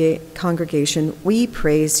this congregation, we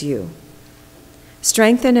praise you.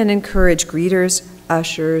 Strengthen and encourage greeters,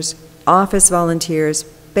 ushers, office volunteers,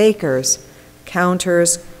 bakers,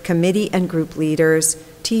 counters, committee and group leaders,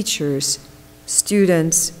 teachers,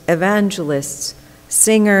 students, evangelists,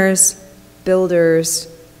 singers, builders,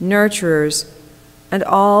 nurturers, and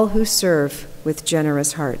all who serve with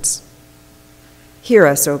generous hearts. Hear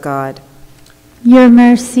us, O God. Your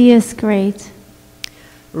mercy is great.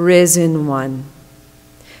 Risen One,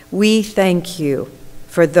 we thank you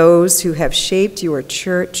for those who have shaped your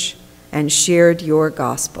church and shared your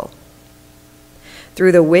gospel.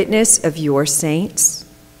 Through the witness of your saints,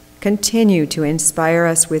 continue to inspire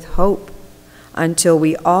us with hope until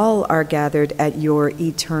we all are gathered at your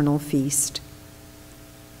eternal feast.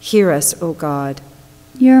 Hear us, O God.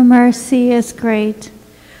 Your mercy is great.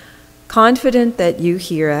 Confident that you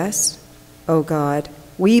hear us, O God,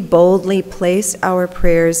 we boldly place our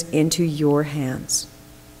prayers into your hands.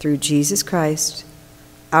 Through Jesus Christ,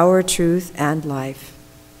 our truth and life.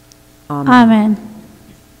 Amen. Amen.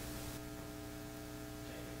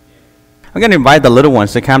 I'm going to invite the little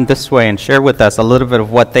ones to come this way and share with us a little bit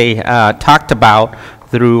of what they talked about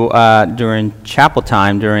through during chapel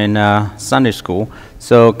time, during Sunday school.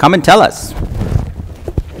 So come and tell us.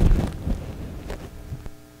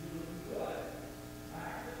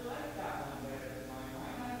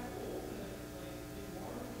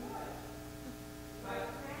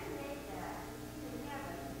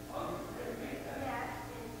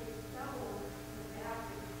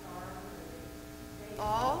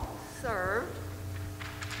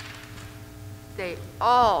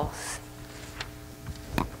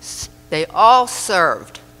 They all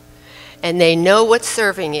served, and they know what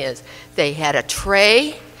serving is. They had a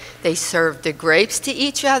tray, they served the grapes to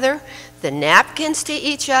each other, the napkins to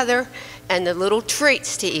each other, and the little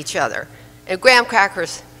treats to each other. And graham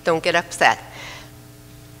crackers, don't get upset.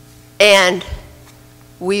 And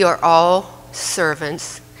we are all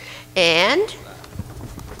servants. And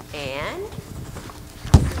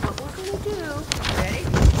what we're going to do, ready?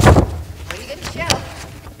 What are you going to shout?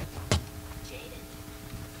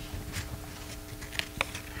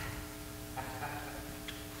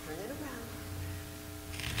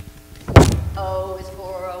 O is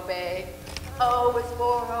for obey. O is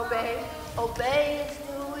for obey. Obey is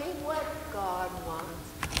doing what God wants.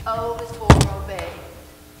 O is for obey.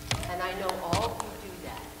 And I know all of you do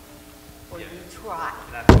that. Or you try.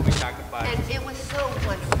 That's what we talk about. And it was so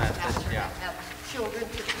wonderful to have children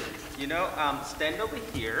to teach. You know, stand over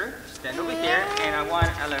here. Stand over here. And I want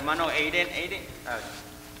El Hermano Aiden.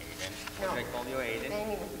 What did I call you,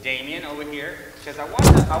 Aiden? Damien over here. Because I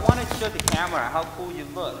want to show the camera how cool you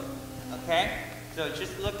look. Okay? So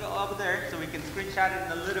just look over there so we can screenshot it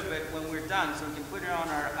in a little bit when we're done so we can put it on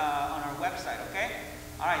our website, okay?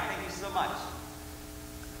 All right, thank you so much.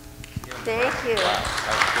 Thank you.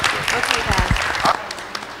 Okay, guys.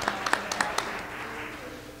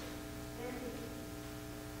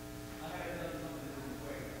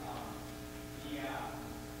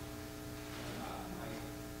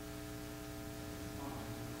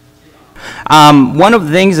 One of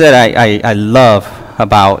the things that I love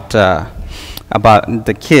about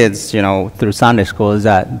the kids, you know, through Sunday school is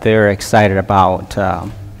that they're excited about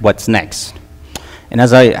what's next. And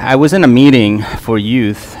as I was in a meeting for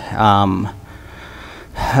youth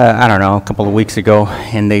I don't know, a couple of weeks ago,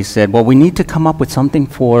 and they said, well, we need to come up with something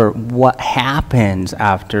for what happens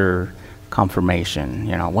after confirmation.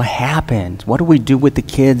 You know, what happens? What do we do with the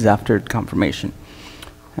kids after confirmation?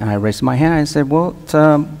 And I raised my hand and said, well,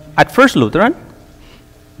 at First Lutheran,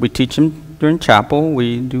 we teach them during chapel,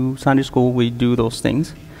 we do Sunday school, we do those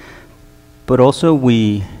things. But also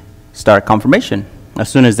we start confirmation as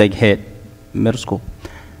soon as they hit middle school.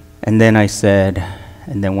 And then I said,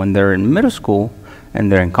 and then when they're in middle school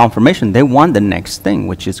and they're in confirmation, they want the next thing,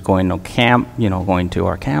 which is going to camp, you know, going to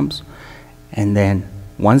our camps. And then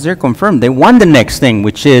once they're confirmed, they want the next thing,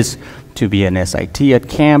 which is to be an SIT at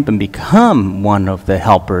camp and become one of the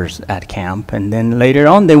helpers at camp. And then later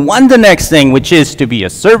on, they want the next thing, which is to be a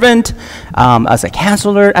servant as a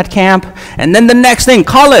counselor at camp. And then the next thing,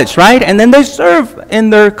 college, right? And then they serve in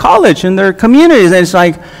their college, in their communities. And it's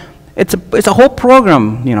like, it's a whole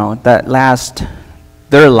program, you know, that lasts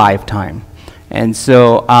their lifetime. And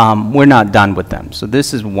so we're not done with them. So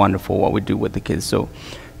this is wonderful what we do with the kids. So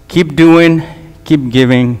keep doing, keep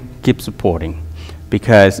giving, keep supporting,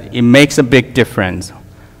 because it makes a big difference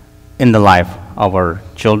in the life of our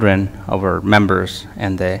children, of our members,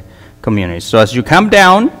 and the community. So as you come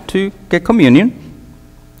down to get communion,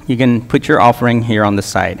 you can put your offering here on the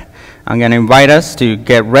side. I'm going to invite us to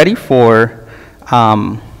get ready for,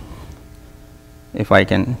 if I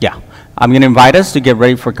can, yeah. I'm going to invite us to get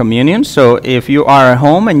ready for communion. So if you are at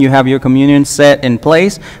home and you have your communion set in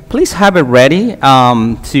place, please have it ready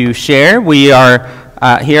to share. We are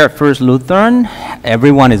here at First Lutheran.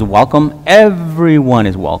 Everyone is welcome. Everyone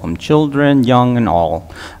is welcome, children, young, and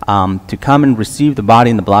all, to come and receive the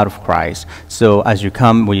body and the blood of Christ. So as you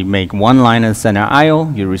come, we make one line in the center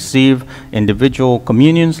aisle. You receive individual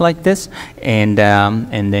communions like this, and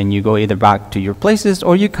then you go either back to your places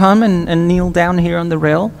or you come and kneel down here on the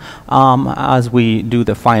rail as we do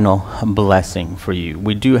the final blessing for you.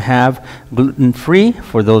 We do have gluten-free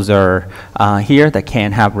for those that are here that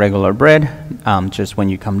can't have regular bread. Just when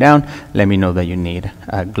you come down, let me know that you need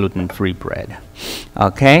gluten-free bread.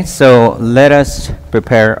 Okay, so let us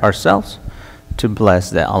prepare ourselves to bless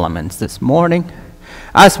the elements this morning.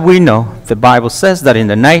 As we know, the Bible says that in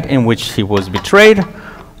the night in which he was betrayed,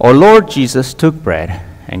 our Lord Jesus took bread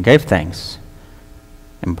and gave thanks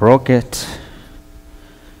and broke it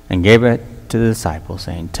and gave it to the disciples,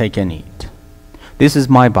 saying, "Take and eat. This is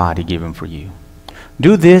my body given for you.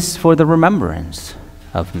 Do this for the remembrance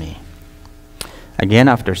of me." Again,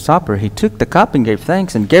 after supper, he took the cup and gave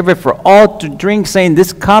thanks and gave it for all to drink, saying,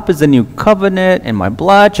 "This cup is the new covenant in my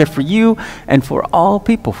blood, shed for you and for all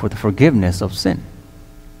people for the forgiveness of sin.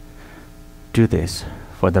 Do this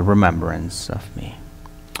for the remembrance of me."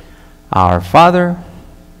 Our Father,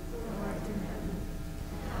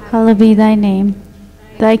 Hallowed be thy name.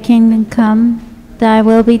 Thy kingdom come, thy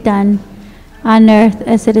will be done, on earth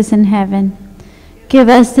as it is in heaven. Give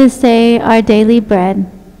us this day our daily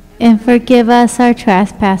bread, and forgive us our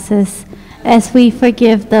trespasses, as we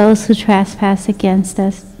forgive those who trespass against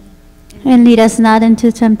us. And lead us not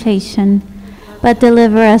into temptation, but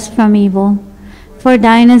deliver us from evil. For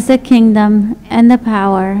thine is the kingdom, and the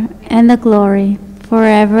power, and the glory,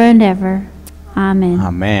 forever and ever. Amen.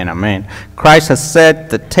 amen, amen. Christ has set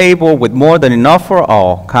the table with more than enough for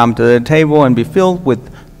all. Come to the table and be filled with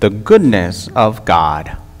the goodness of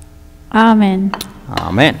God. Amen.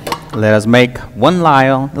 Amen. Let us make one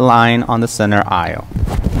line on the center aisle.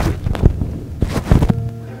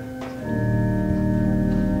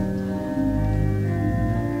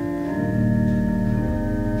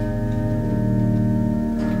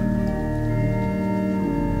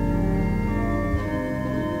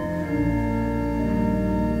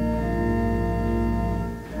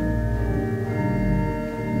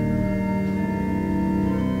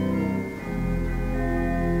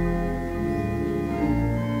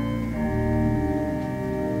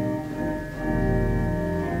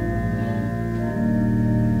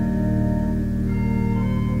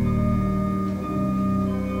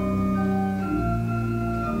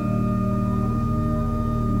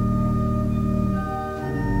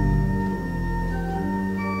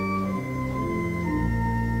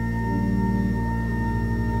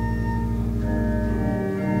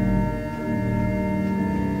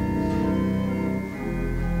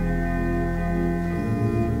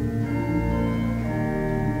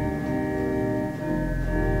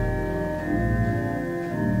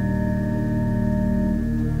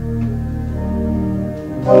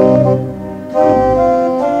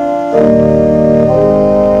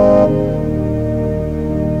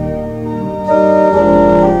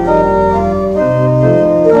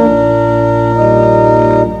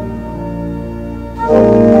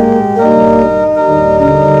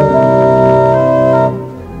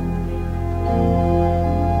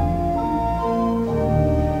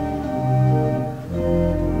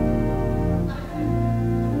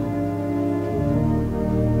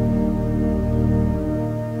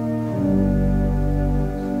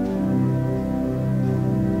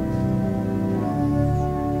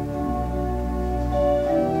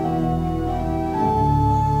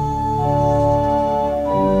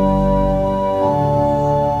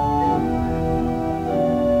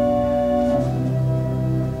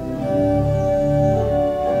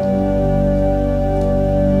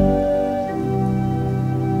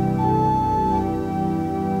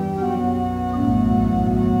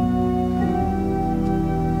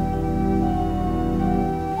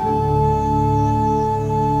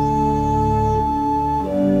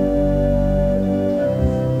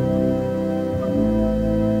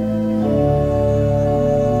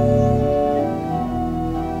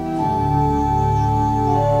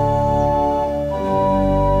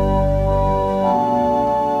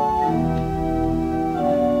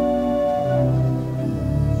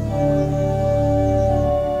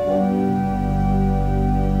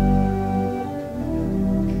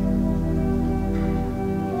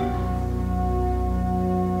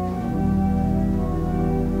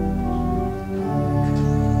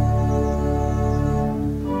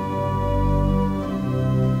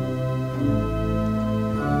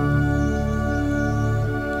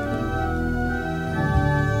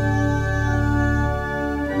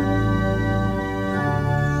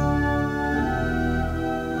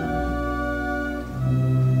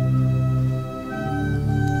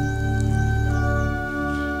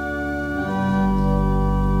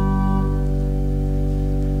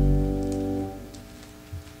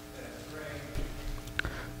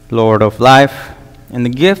 Lord of life, in the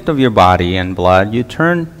gift of your body and blood, you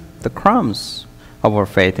turn the crumbs of our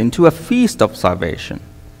faith into a feast of salvation.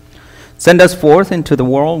 Send us forth into the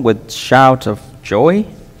world with shouts of joy,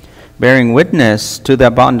 bearing witness to the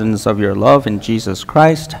abundance of your love in Jesus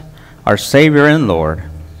Christ, our Savior and Lord.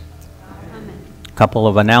 A couple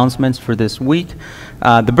of announcements for this week.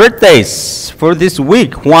 The birthdays for this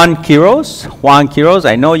week: Juan Quiroz,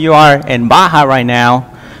 I know you are in Baja right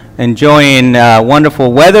now, enjoying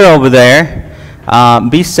wonderful weather over there.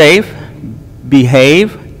 Be safe,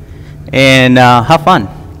 behave, and have fun.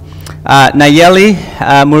 Nayeli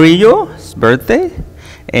Murillo's birthday,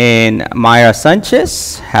 and Mayra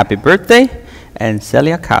Sanchez, happy birthday, and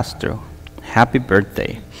Celia Castro, happy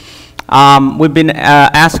birthday. We've been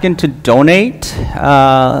asking to donate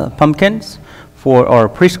pumpkins for our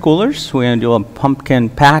preschoolers. We're going to do a pumpkin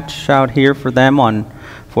patch out here for them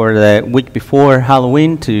for the week before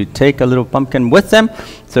Halloween, to take a little pumpkin with them.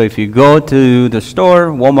 So if you go to the store,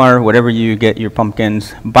 Walmart, whatever you get your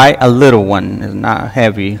pumpkins, buy a little one. It's not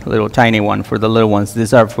heavy, little tiny one for the little ones.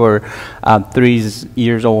 These are for 3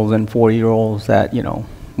 years old and 4-year-olds that,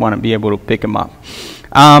 want to be able to pick them up.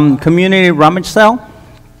 Community rummage sale.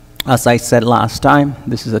 As I said last time,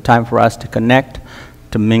 this is a time for us to connect,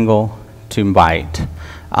 to mingle, to invite.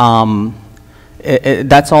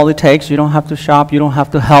 That's all it takes. You don't have to shop. You don't have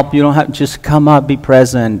to help. You don't have just come up, be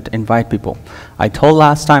present, invite people. I told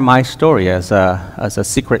last time my story as a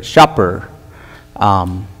secret shopper.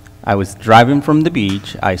 I was driving from the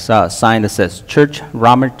beach. I saw a sign that says Church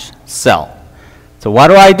Rummage Sale. So what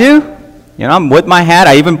do? I'm with my hat.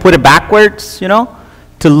 I even put it backwards,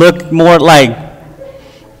 to look more like.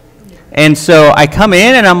 And so I come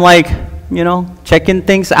in and I'm like, checking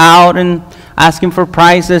things out and asking for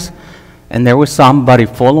prices. And there was somebody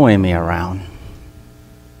following me around.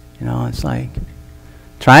 It's like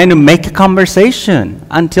trying to make a conversation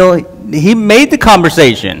until he made the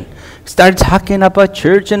conversation. Started talking about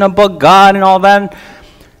church and about God and all that.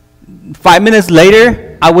 5 minutes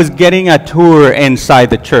later, I was getting a tour inside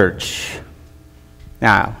the church.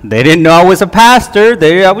 Now, they didn't know I was a pastor.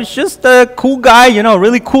 I was just a cool guy,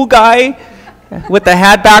 really cool guy with the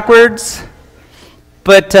hat backwards.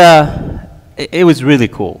 But it was really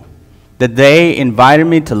cool that they invited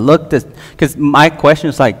me to look this, because my question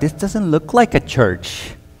is like, this doesn't look like a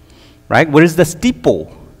church, right? What is the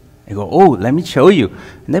steeple? I go, oh, let me show you.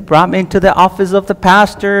 And they brought me into the office of the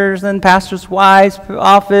pastors and pastors' wives'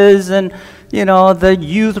 office, and the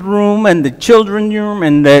youth room and the children's room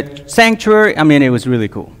and the sanctuary. I mean, it was really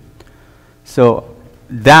cool. So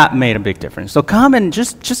that made a big difference. So come and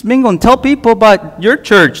just mingle and tell people about your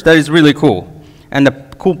church that is really cool and the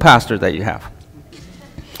cool pastor that you have.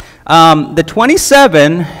 The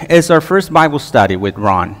 27th is our first Bible study with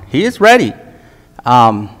Ron. He is ready.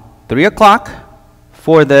 3 o'clock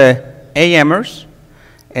for the AMers.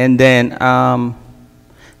 And then,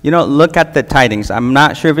 look at the tidings. I'm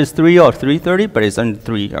not sure if it's 3 or 3:30, but it's on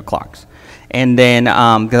 3 o'clock. And then,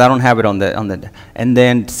 because I don't have it on the, and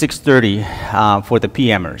then 6:30 for the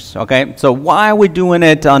PMers. Okay, so why are we doing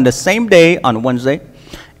it on the same day on Wednesday?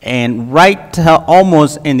 And right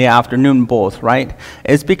almost in the afternoon both, right?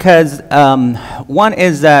 It's because one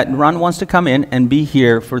is that Ron wants to come in and be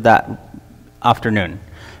here for that afternoon.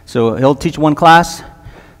 So he'll teach one class,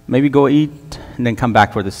 maybe go eat, and then come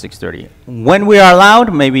back for the 6:30. When we are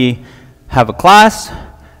allowed, maybe have a class,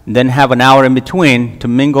 then have an hour in between to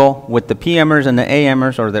mingle with the PMers and the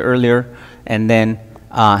AMers or the earlier, and then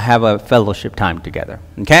have a fellowship time together,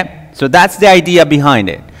 okay? So that's the idea behind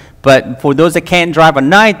it. But for those that can't drive at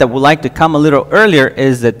night that would like to come a little earlier,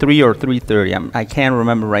 is at 3 or 3:30. I can't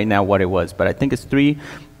remember right now what it was, but I think it's 3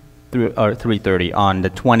 or 3:30 on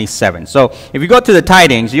the 27th. So if you go to the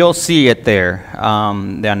tidings, you'll see it there,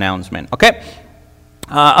 the announcement. Okay,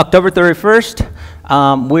 October 31st,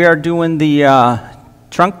 we are doing the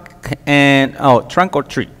trunk or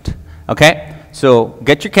treat. Okay, so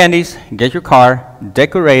get your candies, get your car,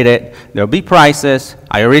 decorate it. There'll be prizes.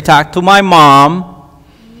 I already talked to my mom.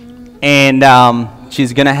 And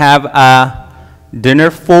she's going to have a dinner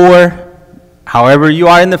for however you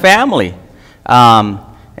are in the family.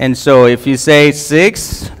 And so if you say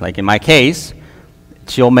 6, like in my case,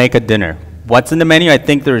 she'll make a dinner. What's in the menu? I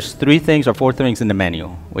think there's 3 things or 4 things in the menu,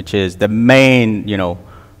 which is the main,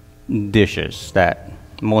 dishes that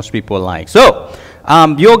most people like. So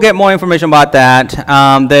you'll get more information about that.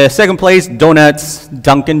 The second place, donuts,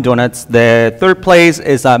 Dunkin' Donuts. The third place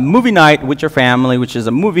is a movie night with your family, which is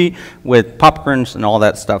a movie with popcorns and all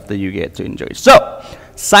that stuff that you get to enjoy. So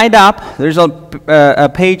sign up. There's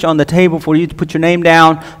a page on the table for you to put your name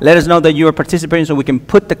down. Let us know that you are participating so we can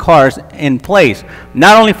put the cars in place.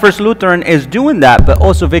 Not only First Lutheran is doing that, but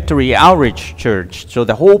also Victory Outreach Church. So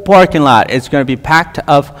the whole parking lot is going to be packed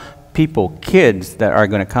of people, kids that are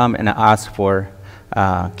going to come and ask for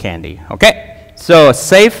candy. Okay? So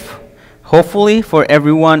safe, hopefully, for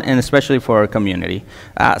everyone and especially for our community.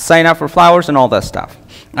 Sign up for flowers and all that stuff.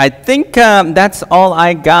 I think that's all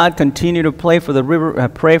I got. Continue to pray for the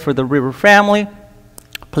River family.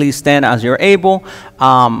 Please stand as you're able.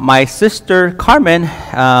 My sister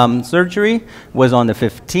Carmen surgery was on the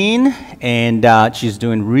 15th, and she's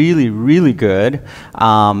doing really, really good.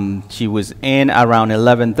 She was in around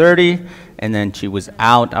 11:30, and then she was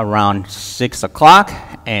out around 6 o'clock,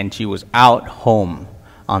 and she was out home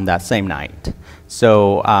on that same night.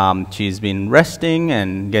 So she's been resting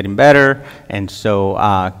and getting better, and so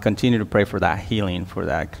continue to pray for that healing, for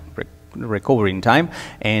that recovering time.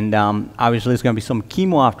 And obviously there's going to be some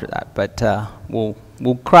chemo after that, but we'll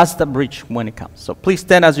cross the bridge when it comes. So please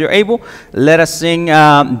stand as you're able. Let us sing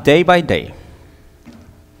Day by Day.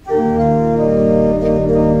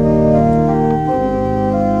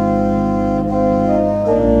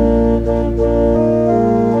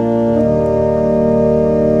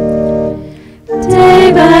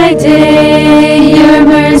 Day, your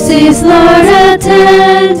mercies, Lord,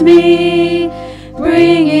 attend me,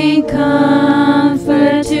 bringing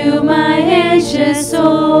comfort to my anxious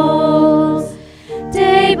soul.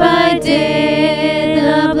 Day by day,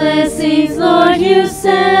 the blessings, Lord, you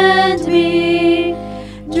send me,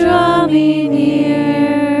 draw me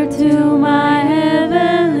near to my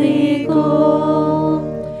heavenly goal.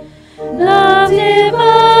 Love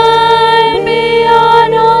divine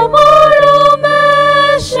beyond all mortal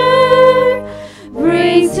measure,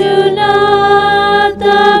 brings to naught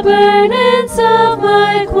the burdens of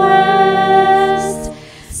my quest.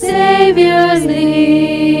 Saviors,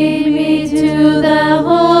 lead me to the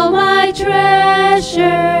home I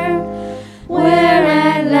treasure, where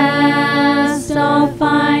at last I'll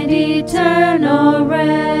find eternal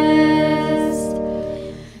rest.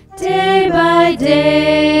 Day by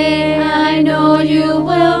day, I know you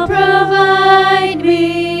will provide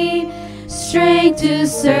me strength to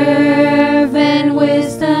serve and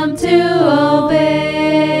wisdom to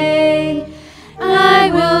obey.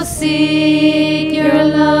 I will seek your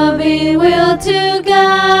loving will to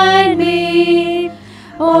guide me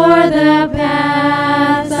o'er the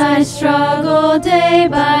paths I struggle day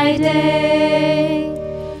by day.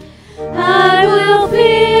 I will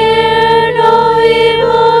fear no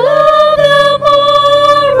evil of the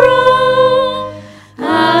morrow.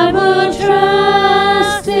 I will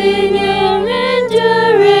trust in your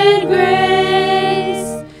enduring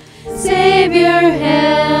grace. Savior,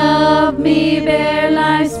 help me bear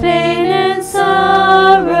life's pain and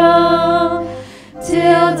sorrow,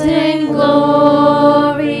 till in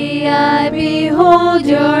glory I behold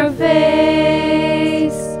your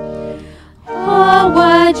face. Oh,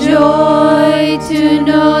 what joy to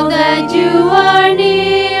know that you are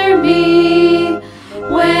near me,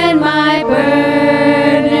 when my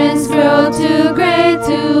burdens grow too great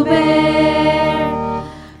to bear.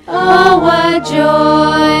 Oh, what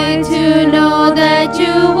joy to know that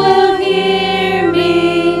you will hear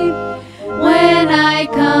me, when I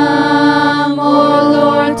come, oh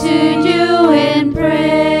Lord, to you in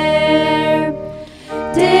prayer.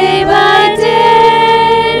 Day by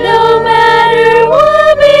day, no matter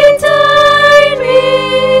what betide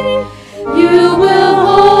me, you will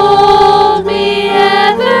hold me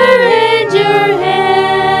ever in your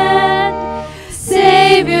hand.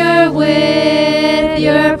 Savior, with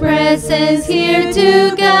your presence here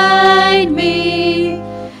to guide me,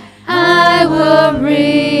 I will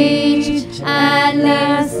reach at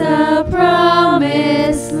last the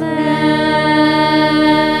promised land.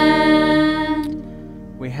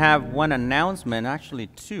 We have one announcement, actually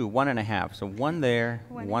two, one and a half. So one there,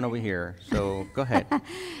 one over here. So go ahead.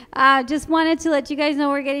 Just wanted to let you guys know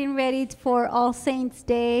we're getting ready for All Saints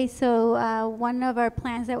Day. So one of our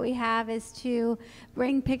plans that we have is to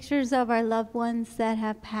bring pictures of our loved ones that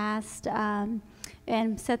have passed and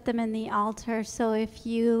set them in the altar. So if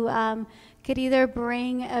you could either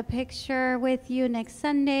bring a picture with you next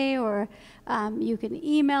Sunday, or you can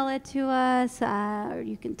email it to us, or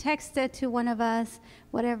you can text it to one of us,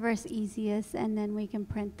 whatever is easiest, and then we can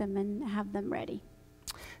print them and have them ready.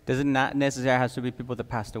 Does it not necessarily have to be people that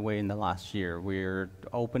passed away in the last year? We're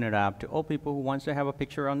opening it up to all people who wants to have a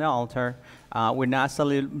picture on the altar. We're not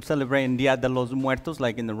celebrating Dia de los Muertos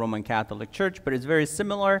like in the Roman Catholic Church, but it's very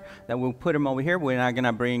similar that we'll put them over here. We're not going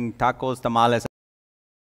to bring tacos, tamales.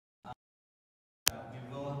 We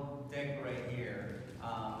will decorate here.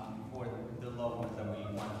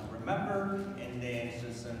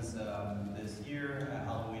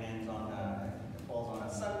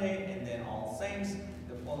 Sunday, and then All Saints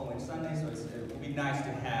the following Sunday. So it would be nice to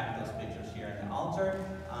have those pictures here at the altar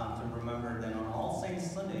to remember. Then on All Saints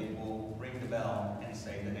Sunday, we'll ring the bell and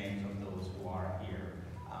say the names of those who are here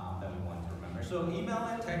that we want to remember. So email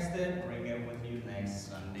it, text it, bring it with you next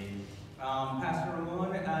Sunday. Pastor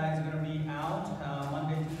Ramon is going to be out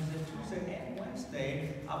Monday, Tuesday, and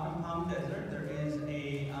Wednesday up in Palm Desert. There is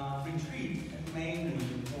a retreat mainly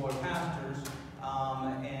for pastors,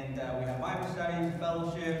 and we have Bible studies,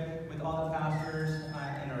 fellowship with all the pastors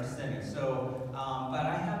in our synod. So, but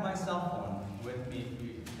I have my cell phone with me.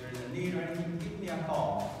 If there's a need or anything, give me a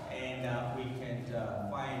call, and we can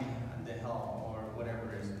find the help or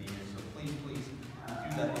whatever is needed. So please do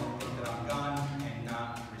that. Don't think that I'm gone and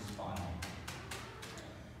not responding.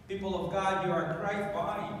 People of God, you are Christ's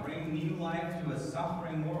body, bring new life to a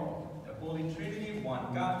suffering world. The Holy Trinity,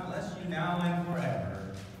 one God, bless you now and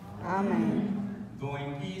forever. Amen. Go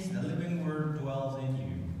in peace, the living word dwells in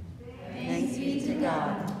you. Thanks be to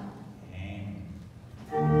God.